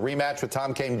 It was a rematch with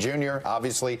Tom Kean Jr.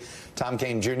 Obviously, Tom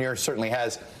Kean Jr. certainly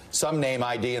has some name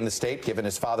ID in the state, given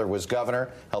his father was governor,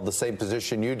 held the same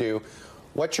position you do.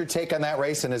 What's your take on that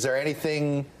race, and is there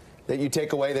anything that you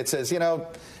take away that says, you know,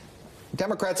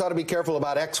 Democrats ought to be careful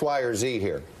about X, Y, or Z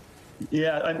here?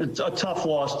 Yeah, it's a tough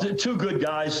loss. Two good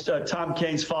guys. Tom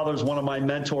Kean's father is one of my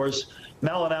mentors.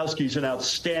 Malinowski's an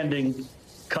outstanding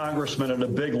congressman and a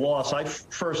big loss. I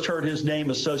first heard his name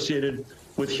associated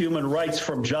with human rights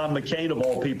from John McCain, of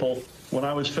all people, when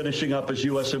I was finishing up as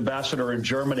U.S. ambassador in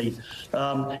Germany.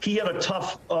 He had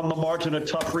on the margin, a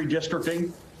tough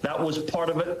redistricting. That was part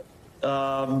of it.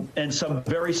 And some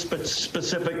very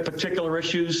specific, particular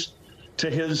issues to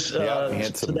his to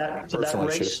that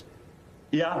race. Issues.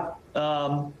 Yeah,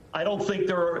 I don't think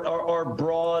there are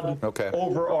broad,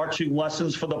 overarching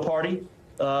lessons for the party.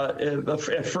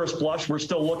 At first blush, we're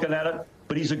still looking at it,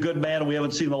 but he's a good man, and we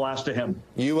haven't seen the last of him.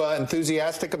 You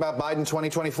enthusiastic about Biden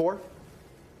 2024?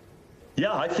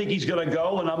 Yeah, I think he's going to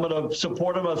go, and I'm going to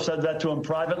support him. I've said that to him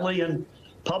privately and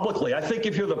publicly. I think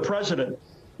if you're the president,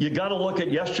 you got to look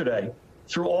at yesterday.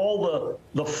 Through all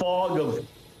the fog of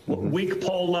weak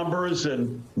poll numbers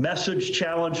and message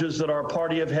challenges that our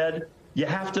party have had, you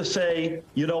have to say,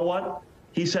 you know what?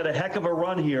 He's had a heck of a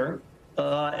run here,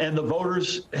 and the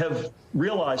voters have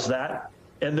realized that,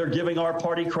 and they're giving our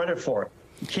party credit for it.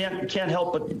 You can't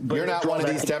help but you're not one of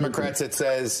these Democrats that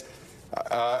says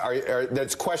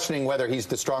that's questioning whether he's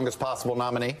the strongest possible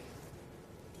nominee?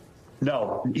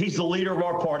 No, he's the leader of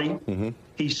our party.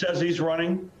 He says he's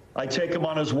running. I take him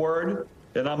on his word,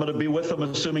 and I'm going to be with him,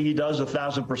 assuming he does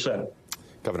 1,000%.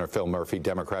 Governor Phil Murphy,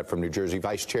 Democrat from New Jersey,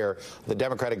 Vice Chair of the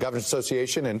Democratic Governors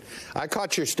Association. And I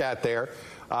caught your stat there.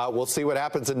 We'll see what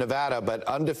happens in Nevada, but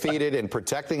undefeated and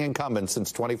protecting incumbents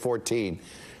since 2014.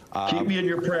 Keep me in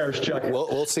your prayers, Chuck.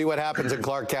 We'll see what happens in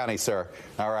Clark County, sir.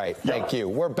 All right. Thank you.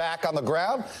 We're back on the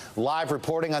ground, live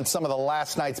reporting on some of the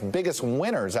last night's biggest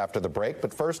winners after the break.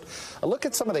 But first, a look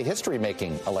at some of the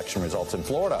history-making election results in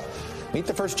Florida. Meet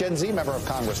the first Gen Z member of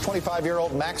Congress,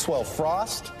 25-year-old Maxwell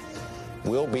Frost.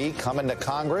 Will be coming to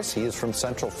Congress. He is from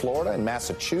Central Florida and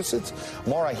Massachusetts.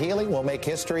 Maura Healey will make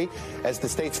history as the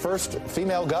state's first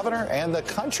female governor and the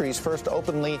country's first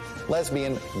openly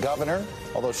lesbian governor,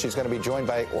 although she's going to be joined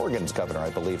by Oregon's governor,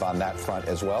 I believe, on that front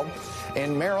as well.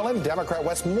 In Maryland, Democrat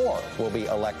Wes Moore will be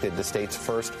elected the state's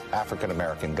first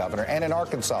African-American governor. And in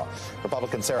Arkansas,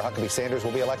 Republican Sarah Huckabee Sanders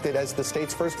will be elected as the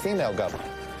state's first female governor.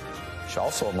 She's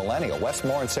also a millennial. Wes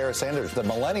Moore and Sarah Sanders, the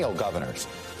millennial governors.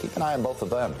 Keep an eye on both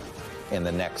of them in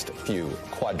the next few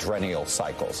quadrennial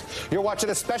cycles. You're watching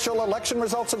a special election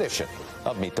results edition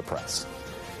of Meet the Press.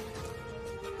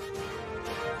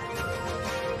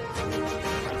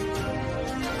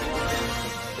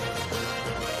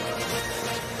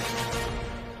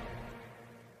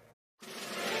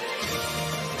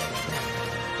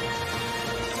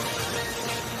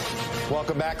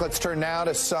 Welcome back. Let's turn now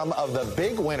to some of the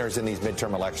big winners in these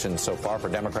midterm elections so far. For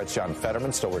Democrats, John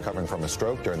Fetterman, still recovering from a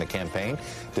stroke during the campaign,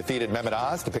 defeated Mehmet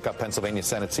Oz to pick up Pennsylvania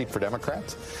Senate seat for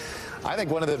Democrats. I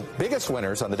think one of the biggest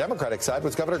winners on the Democratic side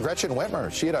was Governor Gretchen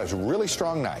Whitmer. She had a really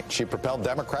strong night. She propelled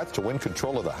Democrats to win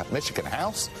control of the Michigan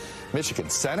House, Michigan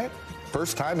Senate,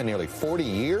 first time in nearly 40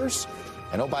 years.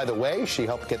 And oh, by the way, she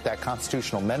helped get that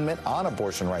constitutional amendment on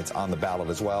abortion rights on the ballot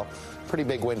as well. Pretty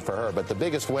big win for her. But the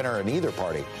biggest winner in either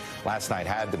party last night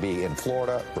had to be in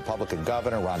Florida, Republican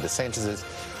Governor Ron DeSantis'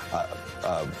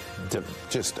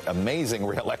 just amazing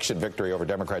re-election victory over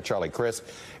Democrat Charlie Crist.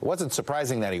 It wasn't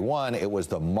surprising that he won. It was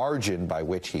the margin by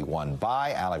which he won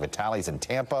by. Ali Vitale's in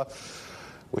Tampa,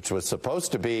 which was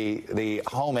supposed to be the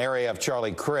home area of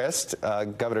Charlie Crist.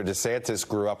 Governor DeSantis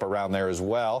grew up around there as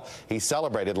well. He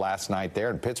celebrated last night there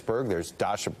in Pittsburgh. There's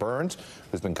Dasha Burns,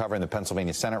 who's been covering the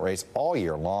Pennsylvania Senate race all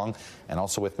year long. And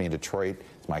also with me in Detroit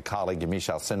is my colleague,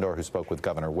 Yamiche Alcindor, who spoke with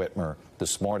Governor Whitmer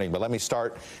this morning. But let me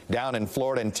start down in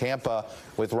Florida and Tampa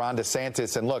with Ron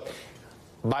DeSantis. And look,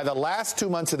 by the last 2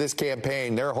 months of this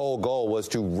campaign, their whole goal was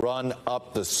to run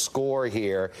up the score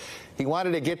here. He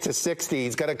wanted to get to 60.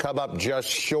 He's going to come up just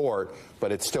short,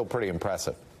 but it's still pretty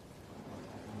impressive.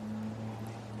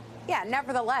 Yeah,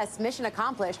 nevertheless, mission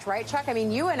accomplished, right, Chuck? I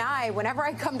mean, you and I, whenever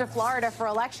I come to Florida for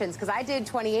elections, because I did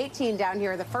 2018 down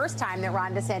here the first time that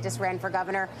Ron DeSantis ran for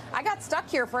governor, I got stuck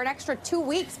here for an extra 2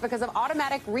 weeks because of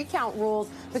automatic recount rules,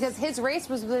 because his race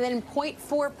was within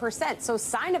 0.4%. So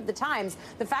sign of the times,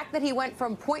 the fact that he went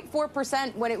from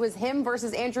 0.4% when it was him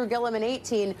versus Andrew Gillum in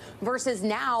 18 versus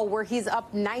now where he's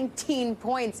up 19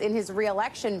 points in his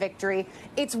re-election victory.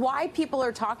 It's why people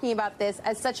are talking about this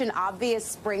as such an obvious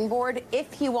springboard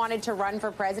if he wanted to run for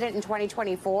president in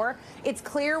 2024. It's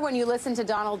clear when you listen to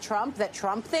Donald Trump that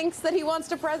Trump thinks that he wants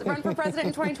to run for president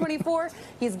in 2024.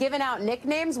 He's given out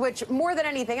nicknames, which more than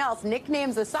anything else,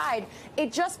 nicknames aside,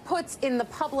 it just puts in the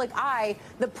public eye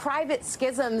the private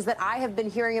schisms that I have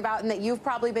been hearing about and that you've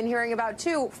probably been hearing about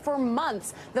too for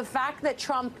months. The fact that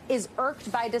Trump is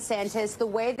irked by DeSantis, the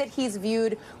way that he's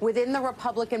viewed within the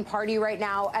Republican Party right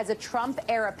now as a Trump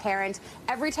heir apparent.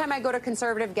 Every time I go to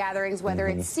conservative gatherings, whether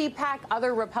it's CPAC,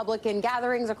 other Republican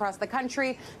gatherings across the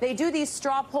country, they do these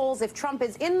straw polls. If Trump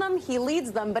is in them, he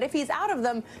leads them. But if he's out of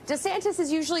them, DeSantis is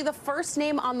usually the first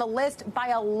name on the list by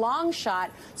a long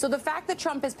shot. So the fact that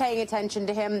Trump is paying attention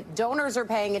to him, donors are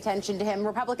paying attention to him,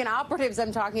 Republican operatives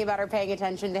I'm talking about are paying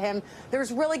attention to him,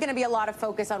 there's really going to be a lot of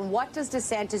focus on what does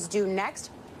DeSantis do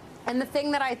next. And the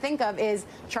thing that I think of is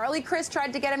Charlie Crist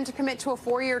tried to get him to commit to a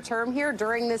 4-year term here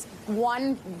during this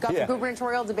one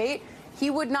gubernatorial debate. He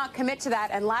would not commit to that.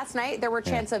 And last night, there were a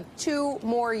chance of 2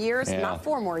 more years, not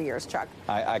 4 more years, Chuck.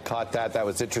 I caught that. That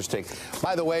was interesting.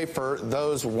 By the way, for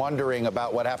those wondering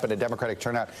about what happened to Democratic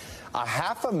turnout,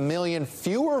 500,000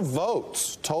 fewer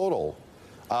votes total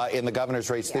in the governor's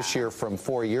race this year from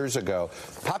 4 years ago.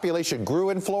 Population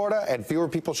grew in Florida and fewer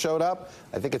people showed up.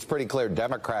 I think it's pretty clear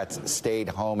Democrats stayed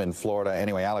home in Florida.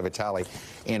 Anyway, Ali Vitale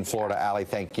in Florida. Ali,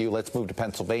 thank you. Let's move to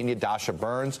Pennsylvania. Dasha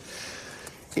Burns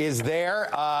is there.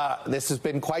 This has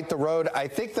been quite the road. I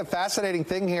think the fascinating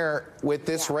thing here with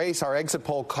this race, our exit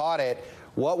poll caught it.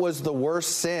 What was the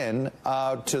worst sin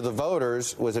to the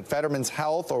voters? Was it Fetterman's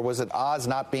health or was it Oz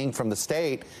not being from the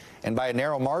state? And by a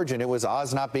narrow margin, it was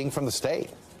Oz not being from the state.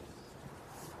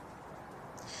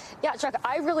 Yeah, Chuck,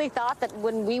 I really thought that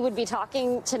when we would be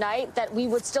talking tonight that we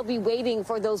would still be waiting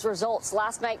for those results.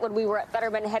 Last night when we were at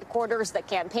Fetterman headquarters, the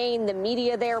campaign, the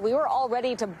media there, we were all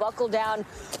ready to buckle down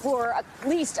for at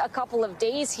least a couple of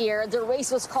days here. The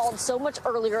race was called so much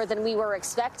earlier than we were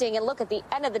expecting. And look, at the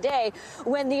end of the day,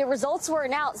 when the results were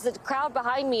announced, the crowd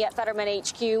behind me at Fetterman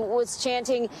HQ was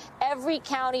chanting every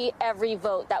county, every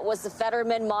vote. That was the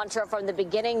Fetterman mantra from the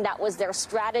beginning. That was their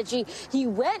strategy. He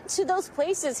went to those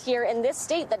places here in this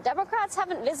state that Democrats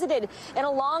haven't visited in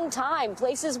a long time,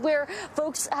 places where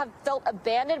folks have felt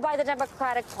abandoned by the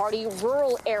Democratic Party,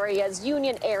 rural areas,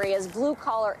 union areas,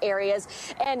 blue-collar areas.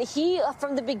 And he,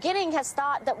 from the beginning, has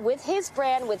thought that with his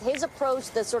brand, with his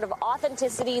approach, the sort of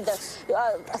authenticity, the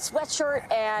sweatshirt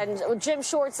and gym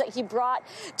shorts that he brought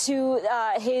to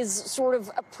his sort of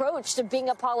approach to being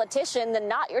a politician, the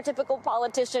not your typical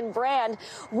politician brand,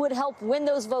 would help win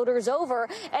those voters over.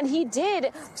 And he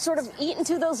did sort of eat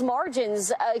into those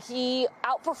margins. He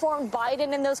outperformed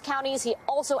Biden in those counties. He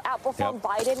also outperformed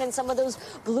Biden in some of those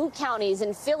blue counties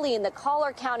in Philly and the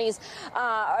collar counties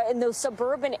in those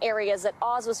suburban areas that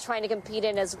Oz was trying to compete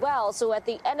in as well. So at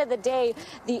the end of the day,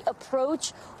 the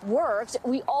approach worked.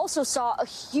 We also saw a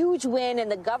huge win in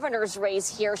the governor's race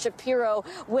here. Shapiro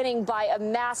winning by a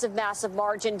massive, massive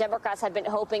margin. Democrats had been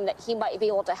hoping that he might be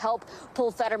able to help pull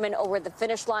Fetterman over the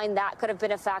finish line. That could have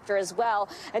been a factor as well.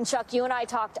 And Chuck, you and I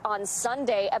talked on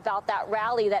Sunday about that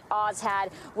rally that Oz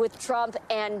had with Trump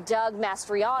and Doug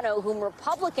Mastriano, whom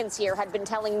Republicans here had been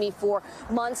telling me for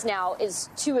months now is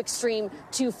too extreme,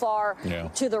 too far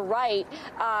to the right.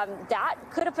 That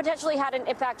could have potentially had an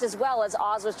impact as well, as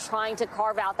Oz was trying to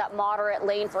carve out that moderate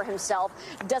lane for himself.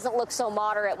 Doesn't look so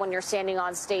moderate when you're standing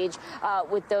on stage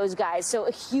with those guys. So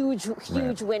a huge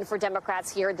win for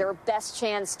Democrats here. Their best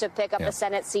chance to pick up a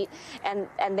Senate seat, and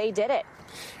they did it.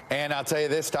 And I'll tell you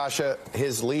this, Tasha,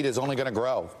 his lead is only going to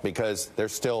grow because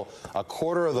there's still a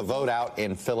quarter of the vote out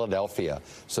in Philadelphia.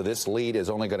 So this lead is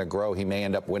only going to grow. He may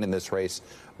end up winning this race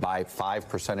by 5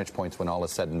 percentage points when all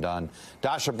is said and done.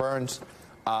 Dasha Burns,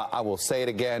 I will say it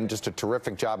again, just a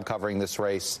terrific job covering this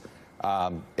race.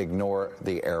 Ignore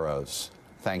the arrows.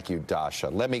 Thank you, Dasha.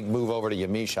 Let me move over to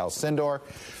Yamiche Alcindor,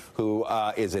 who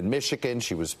is in Michigan.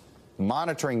 She was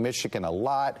monitoring Michigan a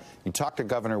lot. You talked to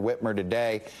Governor Whitmer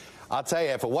today. I'll tell you,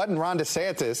 if it wasn't Ron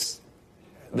DeSantis,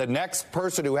 the next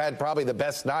person who had probably the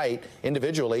best night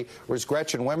individually was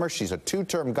Gretchen Whitmer. She's a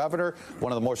two-term governor,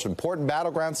 one of the most important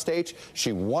battleground states.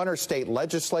 She won her state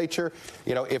legislature.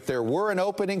 You know, if there were an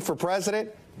opening for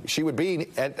president, she would be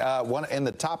at one in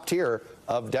the top tier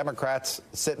of Democrats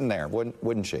sitting there,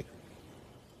 wouldn't she?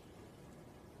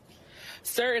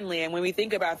 Certainly. And when we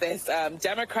think about this,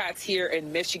 Democrats here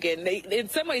in Michigan, in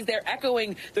some ways, they're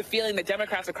echoing the feeling that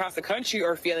Democrats across the country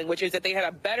are feeling, which is that they had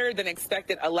a better than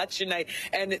expected election night.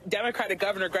 And Democratic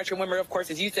Governor Gretchen Whitmer, of course,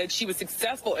 as you said, she was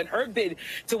successful in her bid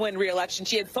to win re-election.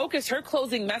 She had focused her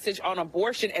closing message on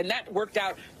abortion, and that worked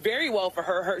out very well for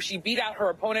her. She beat out her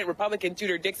opponent, Republican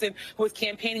Tudor Dixon, who was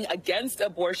campaigning against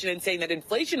abortion and saying that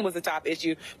inflation was the top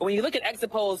issue. But when you look at exit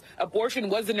polls, abortion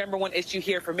was the #1 issue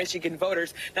here for Michigan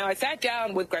voters. Now, I sat down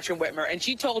with Gretchen Whitmer, and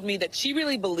she told me that she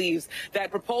really believes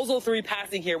that Proposal 3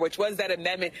 passing here, which was that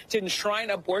amendment to enshrine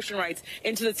abortion rights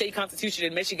into the state constitution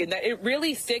in Michigan, that it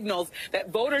really signals that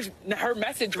voters, her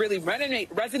message really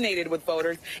resonated with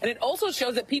voters. And it also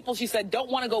shows that people, she said,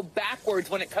 don't want to go backwards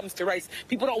when it comes to rights.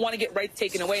 People don't want to get rights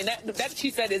taken away. And that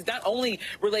she said is not only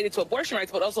related to abortion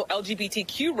rights, but also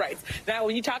LGBTQ rights. Now,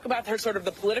 when you talk about her sort of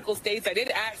the political states, I did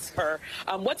ask her,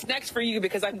 what's next for you?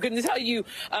 Because I'm going to tell you,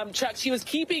 Chuck, she was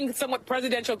keeping somewhat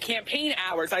presidential campaign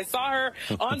hours. I saw her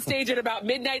on stage at about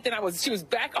midnight, then she was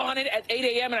back on it at 8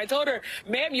 a.m. and I told her,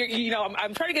 ma'am,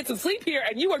 I'm trying to get some sleep here,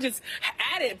 and you were just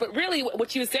at it. But really,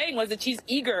 what she was saying was that she's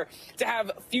eager to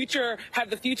have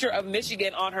the future of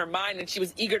Michigan on her mind, and she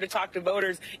was eager to talk to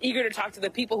voters, eager to talk to the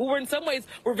people who were in some ways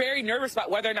were very nervous about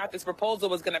whether or not this proposal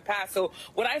was going to pass. So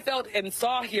what I felt and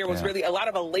saw here was really a lot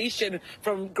of elation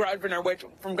from Governor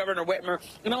Whitmer,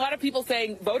 and a lot of people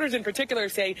saying, voters in particular,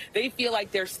 say they feel like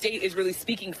their state is really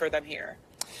speaking for them here.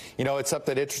 You know, it's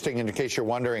something interesting, in case you're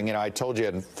wondering. You know, I told you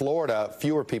in Florida,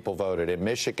 fewer people voted. In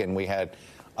Michigan, we had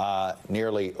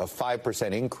nearly a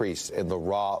 5% increase in the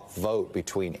raw vote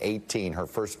between 2018, her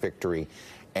first victory,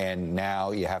 and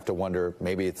now you have to wonder,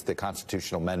 maybe it's the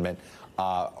constitutional amendment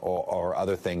or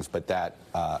other things, but that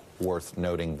worth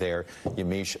noting there.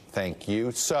 Yamiche, thank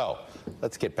you. So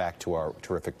let's get back to our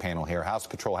terrific panel here. House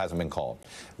control hasn't been called,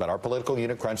 but our political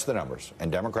unit crunched the numbers,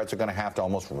 and Democrats are going to have to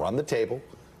almost run the table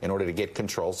in order to get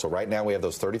control. So right now we have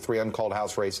those 33 uncalled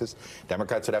House races.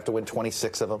 Democrats would have to win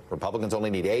 26 of them. Republicans only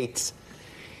need 8.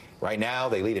 Right now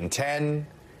they lead in 10.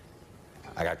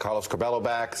 I got Carlos Curbelo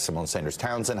back, Symone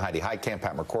Sanders-Townsend, Heidi Heitkamp,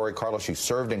 Pat McCrory. Carlos, you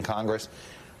served in Congress.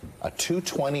 A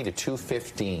 220 to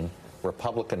 215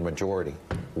 Republican majority.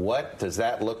 What does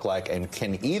that look like, and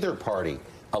can either party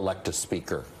elect a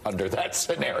speaker under that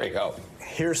scenario?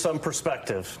 Here's some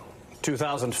perspective.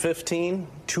 2015,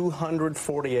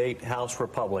 248 House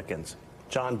Republicans.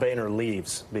 John Boehner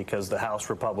leaves because the House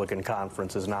Republican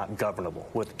Conference is not governable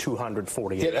with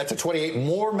 248. Yeah, that's a 28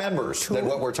 more members than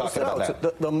what we're talking about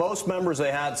now. The most members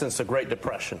they had since the Great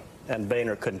Depression, and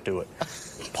Boehner couldn't do it.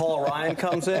 Paul Ryan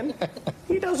comes in.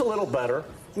 He does a little better.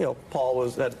 You know, Paul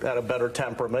was had a better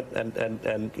temperament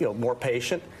and you know, more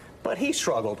patient, but he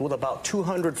struggled with about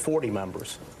 240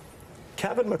 members.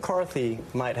 Kevin McCarthy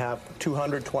might have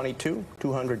 222,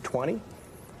 220.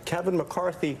 Kevin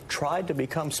McCarthy tried to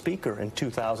become Speaker in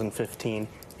 2015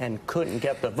 and couldn't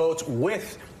get the votes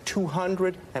with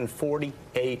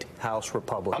 248 House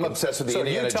Republicans. I'm obsessed with the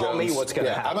Indiana Jones. So you tell me what's going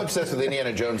to happen. I'm obsessed with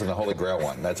Indiana Jones and the Holy Grail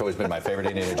one. That's always been my favorite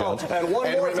Indiana Jones. And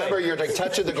remember, you're like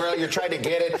touching the Grail, you're trying to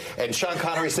get it, and Sean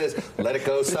Connery says, "Let it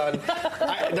go, son."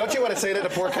 Don't you want to say that to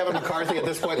poor Kevin McCarthy at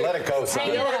this point? Let it go,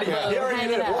 son. He already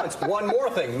did it once. One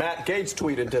more thing. Matt Gaetz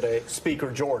tweeted today,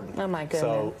 Speaker Jordan. Oh, my goodness.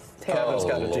 So Kevin's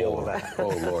got to deal with that. Oh,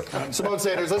 Lord. Symone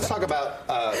Sanders, let's talk about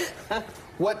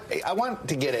what I want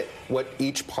to get at what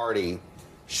each party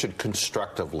should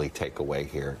constructively take away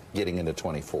here, getting into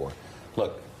 24.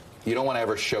 Look, you don't want to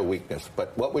ever show weakness,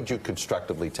 but what would you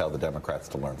constructively tell the Democrats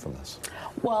to learn from this?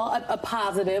 Well, a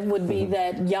positive would be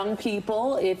that young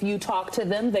people, if you talk to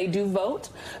them, they do vote,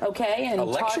 okay? And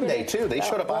election day, too. They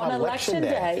showed up on election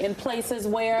day. In places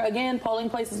where, again, polling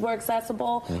places were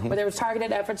accessible, where there was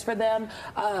targeted efforts for them.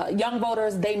 Young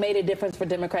voters, they made a difference for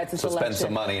Democrats this election. Spend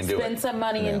some money and do it. Spend some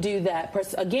money and do that.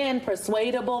 Again,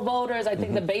 persuadable voters. I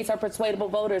think the base are persuadable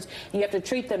voters. You have to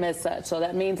treat them as such. So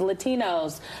that means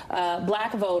Latinos,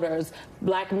 black voters,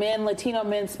 black men, Latino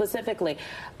men specifically.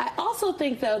 I also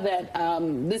think, though, that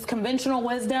this conventional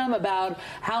wisdom about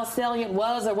how salient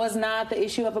was or was not the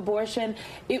issue of abortion,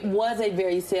 it was a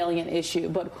very salient issue.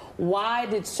 But why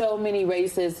did so many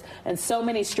racists and so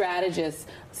many strategists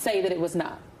say that it was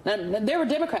not? Now, there were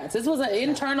Democrats. This was an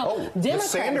internal Democrat.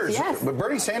 Sanders, but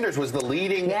Bernie Sanders was the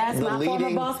leading. Yes, my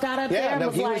former boss got up there and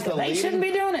was like, they shouldn't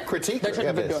be doing it. Critique. They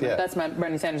shouldn't be doing it. That's my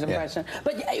Bernie Sanders impression.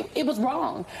 But it was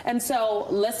wrong. And so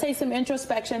let's take some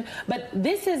introspection. But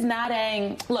this is not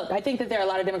a look. I think that there are a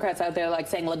lot of Democrats out there like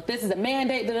saying, look, this is a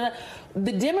mandate. Blah, blah, blah.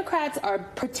 The Democrats are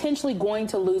potentially going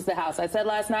to lose the House. I said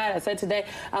last night, I said today,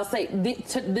 I'll say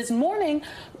this morning,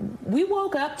 we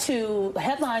woke up to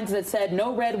headlines that said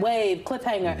no red wave,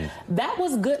 cliffhanger. That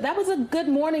was good. That was a good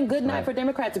morning, good night for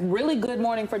Democrats. Really good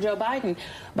morning for Joe Biden.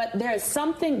 But there's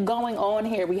something going on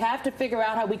here. We have to figure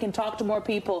out how we can talk to more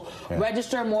people,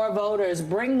 register more voters,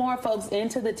 bring more folks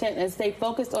into the tent and stay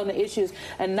focused on the issues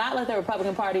and not let the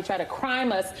Republican Party try to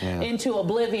crime us into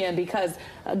oblivion because,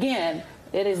 again,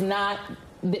 it is not,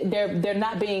 they're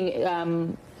not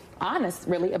being honest,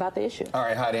 really, about the issue. All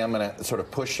right, Heidi, I'm going to sort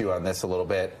of push you on this a little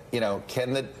bit. You know,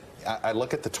 I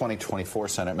look at the 2024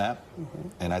 Senate map,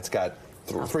 and it's got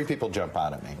three people jump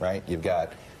out at me, right? You've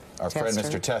got our friend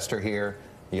Mr. Tester here,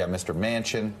 you got Mr.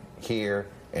 Manchin here,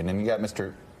 and then you got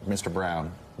Mr.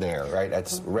 Brown there, right?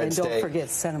 That's red and state. Don't forget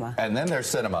Sinema. And then there's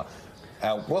Sinema.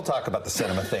 We'll talk about the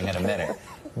Sinema thing in a minute.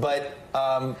 But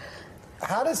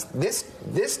how does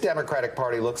this Democratic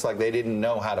Party looks like they didn't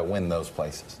know how to win those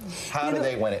places? How did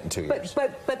they win it in 2 years?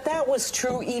 But that was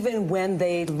true even when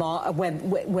they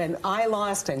when I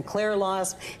lost and Claire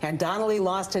lost and Donnelly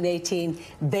lost in 18.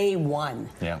 They won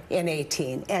in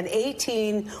 18, and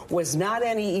 18 was not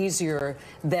any easier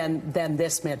than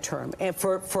this midterm and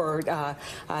for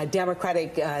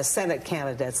Democratic Senate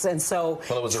candidates. And so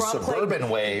it was Trump a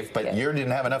suburban wave, but you didn't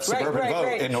have enough suburban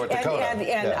vote in North Dakota.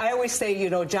 And I always say,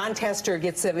 you know, John Tester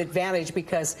gets an advantage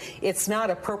because it's not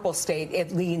a purple state,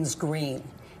 it leans green.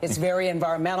 It's very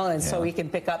environmental, and so he can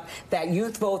pick up that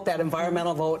youth vote, that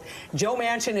environmental vote. Joe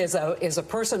Manchin is a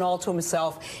person all to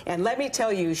himself, and let me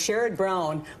tell you, Sherrod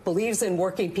Brown believes in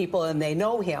working people, and they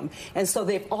know him, and so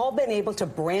they've all been able to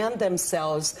brand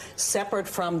themselves separate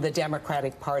from the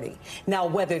Democratic Party. Now,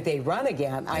 whether they run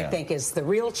again, I think, is the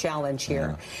real challenge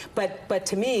here. But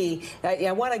to me,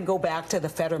 I want to go back to the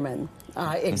Fetterman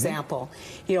example.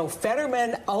 You know,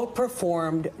 Fetterman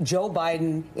outperformed Joe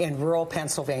Biden in rural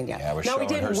Pennsylvania. Yeah, we're no, he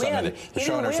didn't win.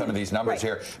 Showing her some of these numbers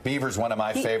here. Beaver's one of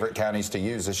my favorite counties to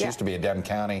use. This used to be a Dem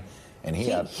county. And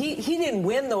he didn't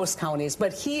win those counties,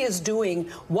 but he is doing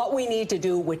what we need to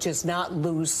do, which is not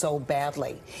lose so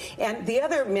badly. And the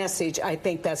other message I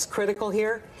think that's critical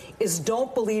here is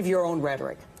don't believe your own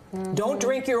rhetoric. Don't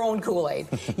drink your own Kool-Aid.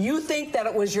 You think that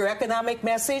it was your economic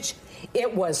message?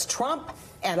 It was Trump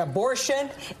and abortion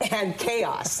and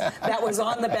chaos that was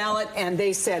on the ballot, and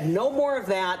they said no more of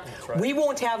that. Right. We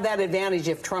won't have that advantage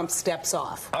if Trump steps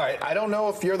off. All right, I don't know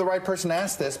if you're the right person to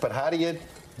ask this, but how do you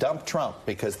dump Trump?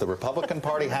 Because the Republican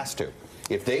Party has to.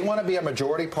 If they want to be a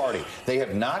majority party, they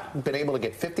have not been able to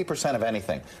get 50% of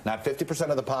anything, not 50%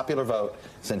 of the popular vote,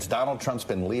 since Donald Trump's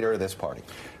been leader of this party.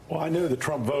 Well, I know the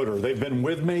Trump voter. They've been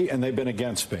with me and they've been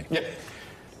against me. Yeah.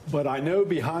 But I know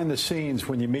behind the scenes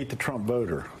when you meet the Trump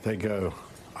voter, they go,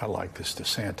 I like this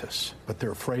DeSantis. But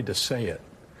they're afraid to say it.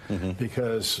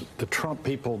 Because the Trump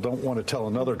people don't want to tell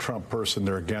another Trump person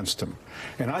they're against him.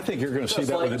 And I think you're going to see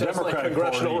that with the Democratic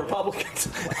congressional Party. Republicans.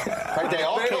 Right, they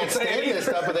all can't stand this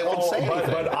stuff, but they won't say anything.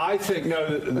 But I think,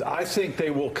 no, I think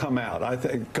they will come out. I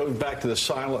think it goes back to the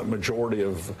silent majority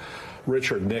of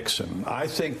Richard Nixon. I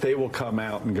think they will come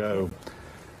out and go,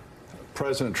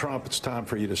 President Trump, it's time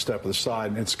for you to step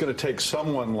aside. And it's going to take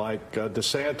someone like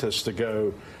DeSantis to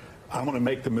go, I'm going to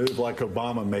make the move like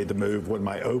Obama made the move when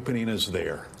my opening is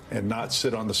there and not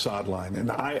sit on the sideline.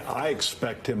 And I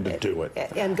expect him to do it.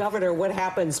 And, Governor, what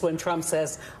happens when Trump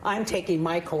says, I'm taking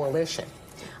my coalition?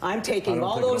 I'm taking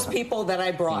all those people that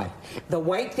I brought, the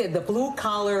white, the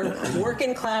blue-collar,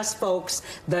 working-class folks,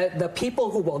 the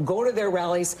people who will go to their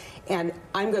rallies, and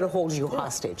I'm going to hold you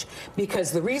hostage.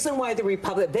 Because the reason why the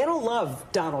Republicans, they don't love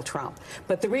Donald Trump,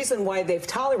 but the reason why they've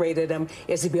tolerated him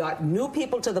is he brought new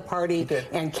people to the party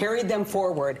and carried them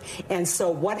forward. And so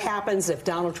what happens if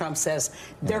Donald Trump says,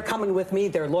 they're coming with me,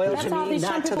 they're loyal to me,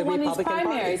 not to the Republican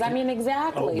Party? I mean,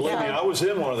 exactly. Oh, believe me, I was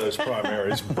in one of those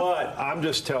primaries, but I'm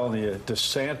just telling you,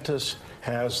 DeSantis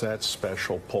has that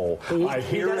special pull. I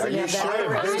hear it. I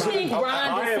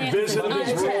have visited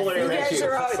his rural areas.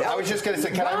 I was just going to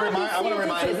say, can I remind? I want to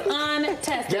remind you.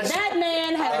 Untested. Yes. That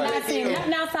man has not seen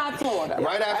nothing outside Florida.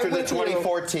 Right after the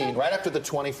 2014,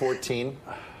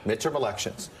 midterm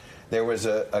elections, there was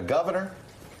a governor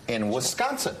in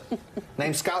Wisconsin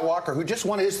named Scott Walker who just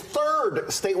won his third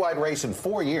statewide race in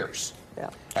 4 years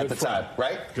at the time,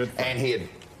 right? And he had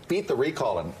beat the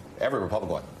recall, and every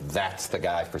Republican went, that's the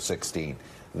guy for 16.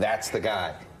 That's the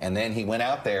guy. And then he went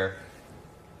out there,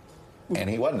 and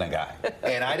he wasn't a guy.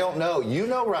 And I don't know. You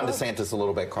know Ron DeSantis a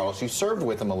little bit, Carlos. You served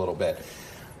with him a little bit.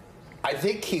 I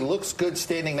think he looks good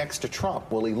standing next to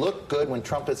Trump. Will he look good when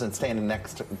Trump isn't standing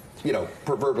next to,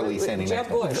 proverbially standing next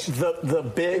to him? The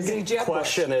big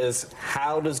question is,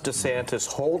 how does DeSantis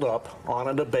hold up on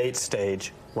a debate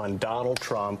stage when Donald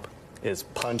Trump is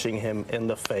punching him in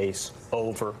the face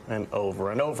over and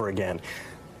over and over again?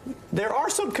 There are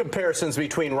some comparisons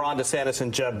between Ron DeSantis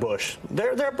and Jeb Bush.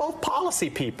 They're both policy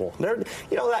people.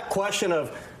 That question of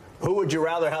who would you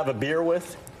rather have a beer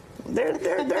with?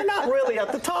 They're not really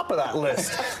at the top of that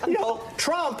list.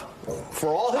 Trump, for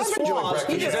all his flaws,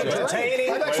 he's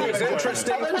entertaining. He's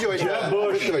interesting. Jeb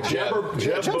Bush would have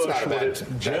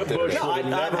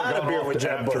never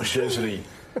gone after Disney.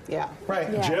 Yeah.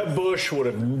 Right. Yeah. Jeb Bush would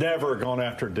have never gone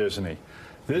after Disney.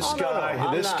 This guy.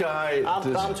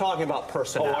 I'm talking about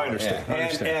personality. Oh, I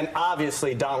understand. And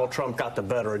obviously, Donald Trump got the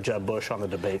better of Jeb Bush on the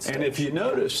debate stage. And if you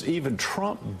notice, even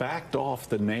Trump backed off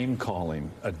the name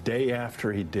calling a day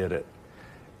after he did it.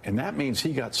 And that means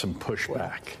he got some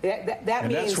pushback. That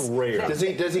means that's rare.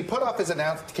 Does he put off his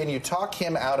announcement? Can you talk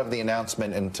him out of the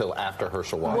announcement until after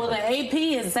Herschel Walker? Well, the AP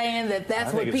is saying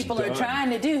that's what people are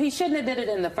trying to do. He shouldn't have did it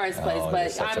in the first place.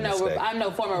 But I'm no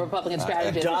former Republican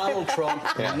strategist. Donald Trump.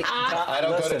 I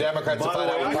don't go to Democrats to find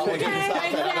out Republicans stuff,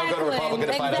 and I don't go to Republican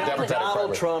to find out Democrats.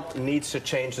 Donald Trump needs to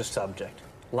change the subject.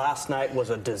 Last night was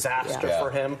a disaster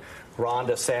for him. Ron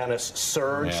DeSantis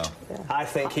surged. I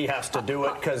think he has to do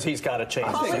it because he's got to change.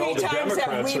 How many times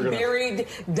have we buried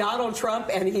Donald Trump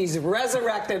and he's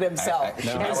resurrected himself?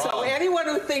 So anyone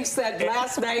who thinks that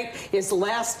last night is the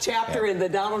last chapter in the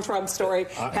Donald Trump story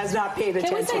has not paid attention.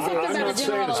 Can we say something about the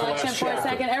general election for a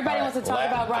second? Everybody wants to talk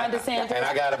about Ron DeSantis.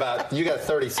 And you got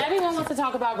 30 seconds. Everyone wants to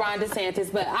talk about Ron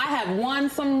DeSantis, but I have won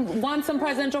some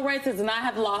presidential races and I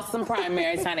have lost some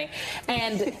primaries, honey.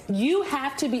 And you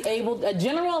have to be able, a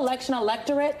general election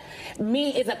electorate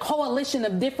is a coalition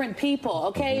of different people,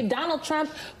 okay? Donald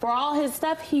Trump, for all his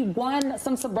stuff, he won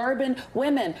some suburban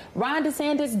women. Ron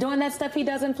DeSantis doing that stuff he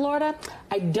does in Florida,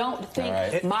 I don't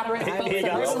think moderate folks he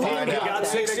got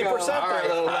 60% there,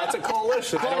 though. That's a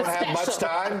coalition. I don't have much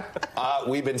time.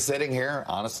 We've been sitting here,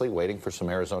 honestly, waiting for some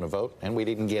Arizona vote, and we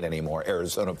didn't get any more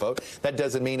Arizona vote. That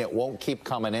doesn't mean it won't keep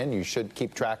coming in. You should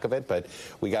keep track of it, but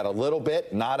we got a little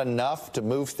bit, not enough to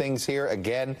move things here.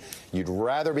 Again, you'd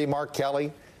rather be Mark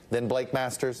Kelly than Blake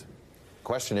Masters.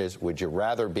 Question is, would you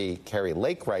rather be Carrie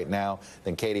Lake right now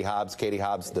than Katie Hobbs? Katie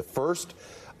Hobbs, the first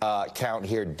count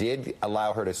here did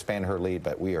allow her to expand her lead,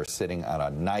 but we are sitting on a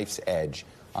knife's edge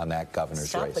on that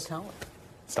governor's race. Stop the count.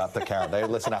 Stop the count. They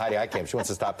listen to Heidi Heitkamp. She wants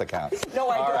to stop the count. No,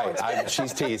 I don't. All right.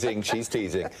 She's teasing. She's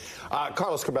teasing.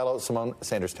 Carlos Curbelo, Symone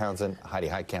Sanders-Townsend, Heidi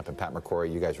Heitkamp, and Pat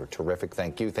McCrory, you guys were terrific.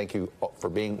 Thank you. Thank you for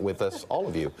being with us, all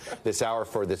of you, this hour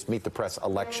for this Meet the Press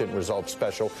election results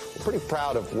special. We're pretty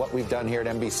proud of what we've done here at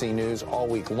NBC News all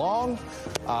week long.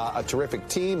 A terrific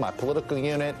team. My political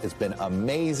unit has been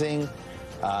amazing.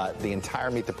 The entire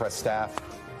Meet the Press staff.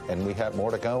 And we have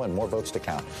more to go and more votes to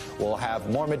count. We'll have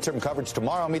more midterm coverage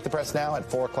tomorrow. Meet the Press Now at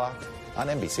 4 o'clock on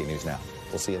NBC News Now.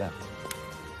 We'll see you then.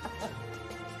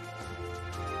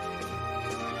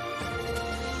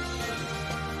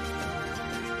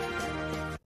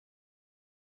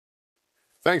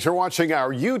 Thanks for watching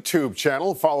our YouTube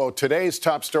channel. Follow today's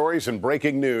top stories and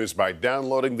breaking news by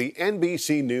downloading the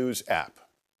NBC News app.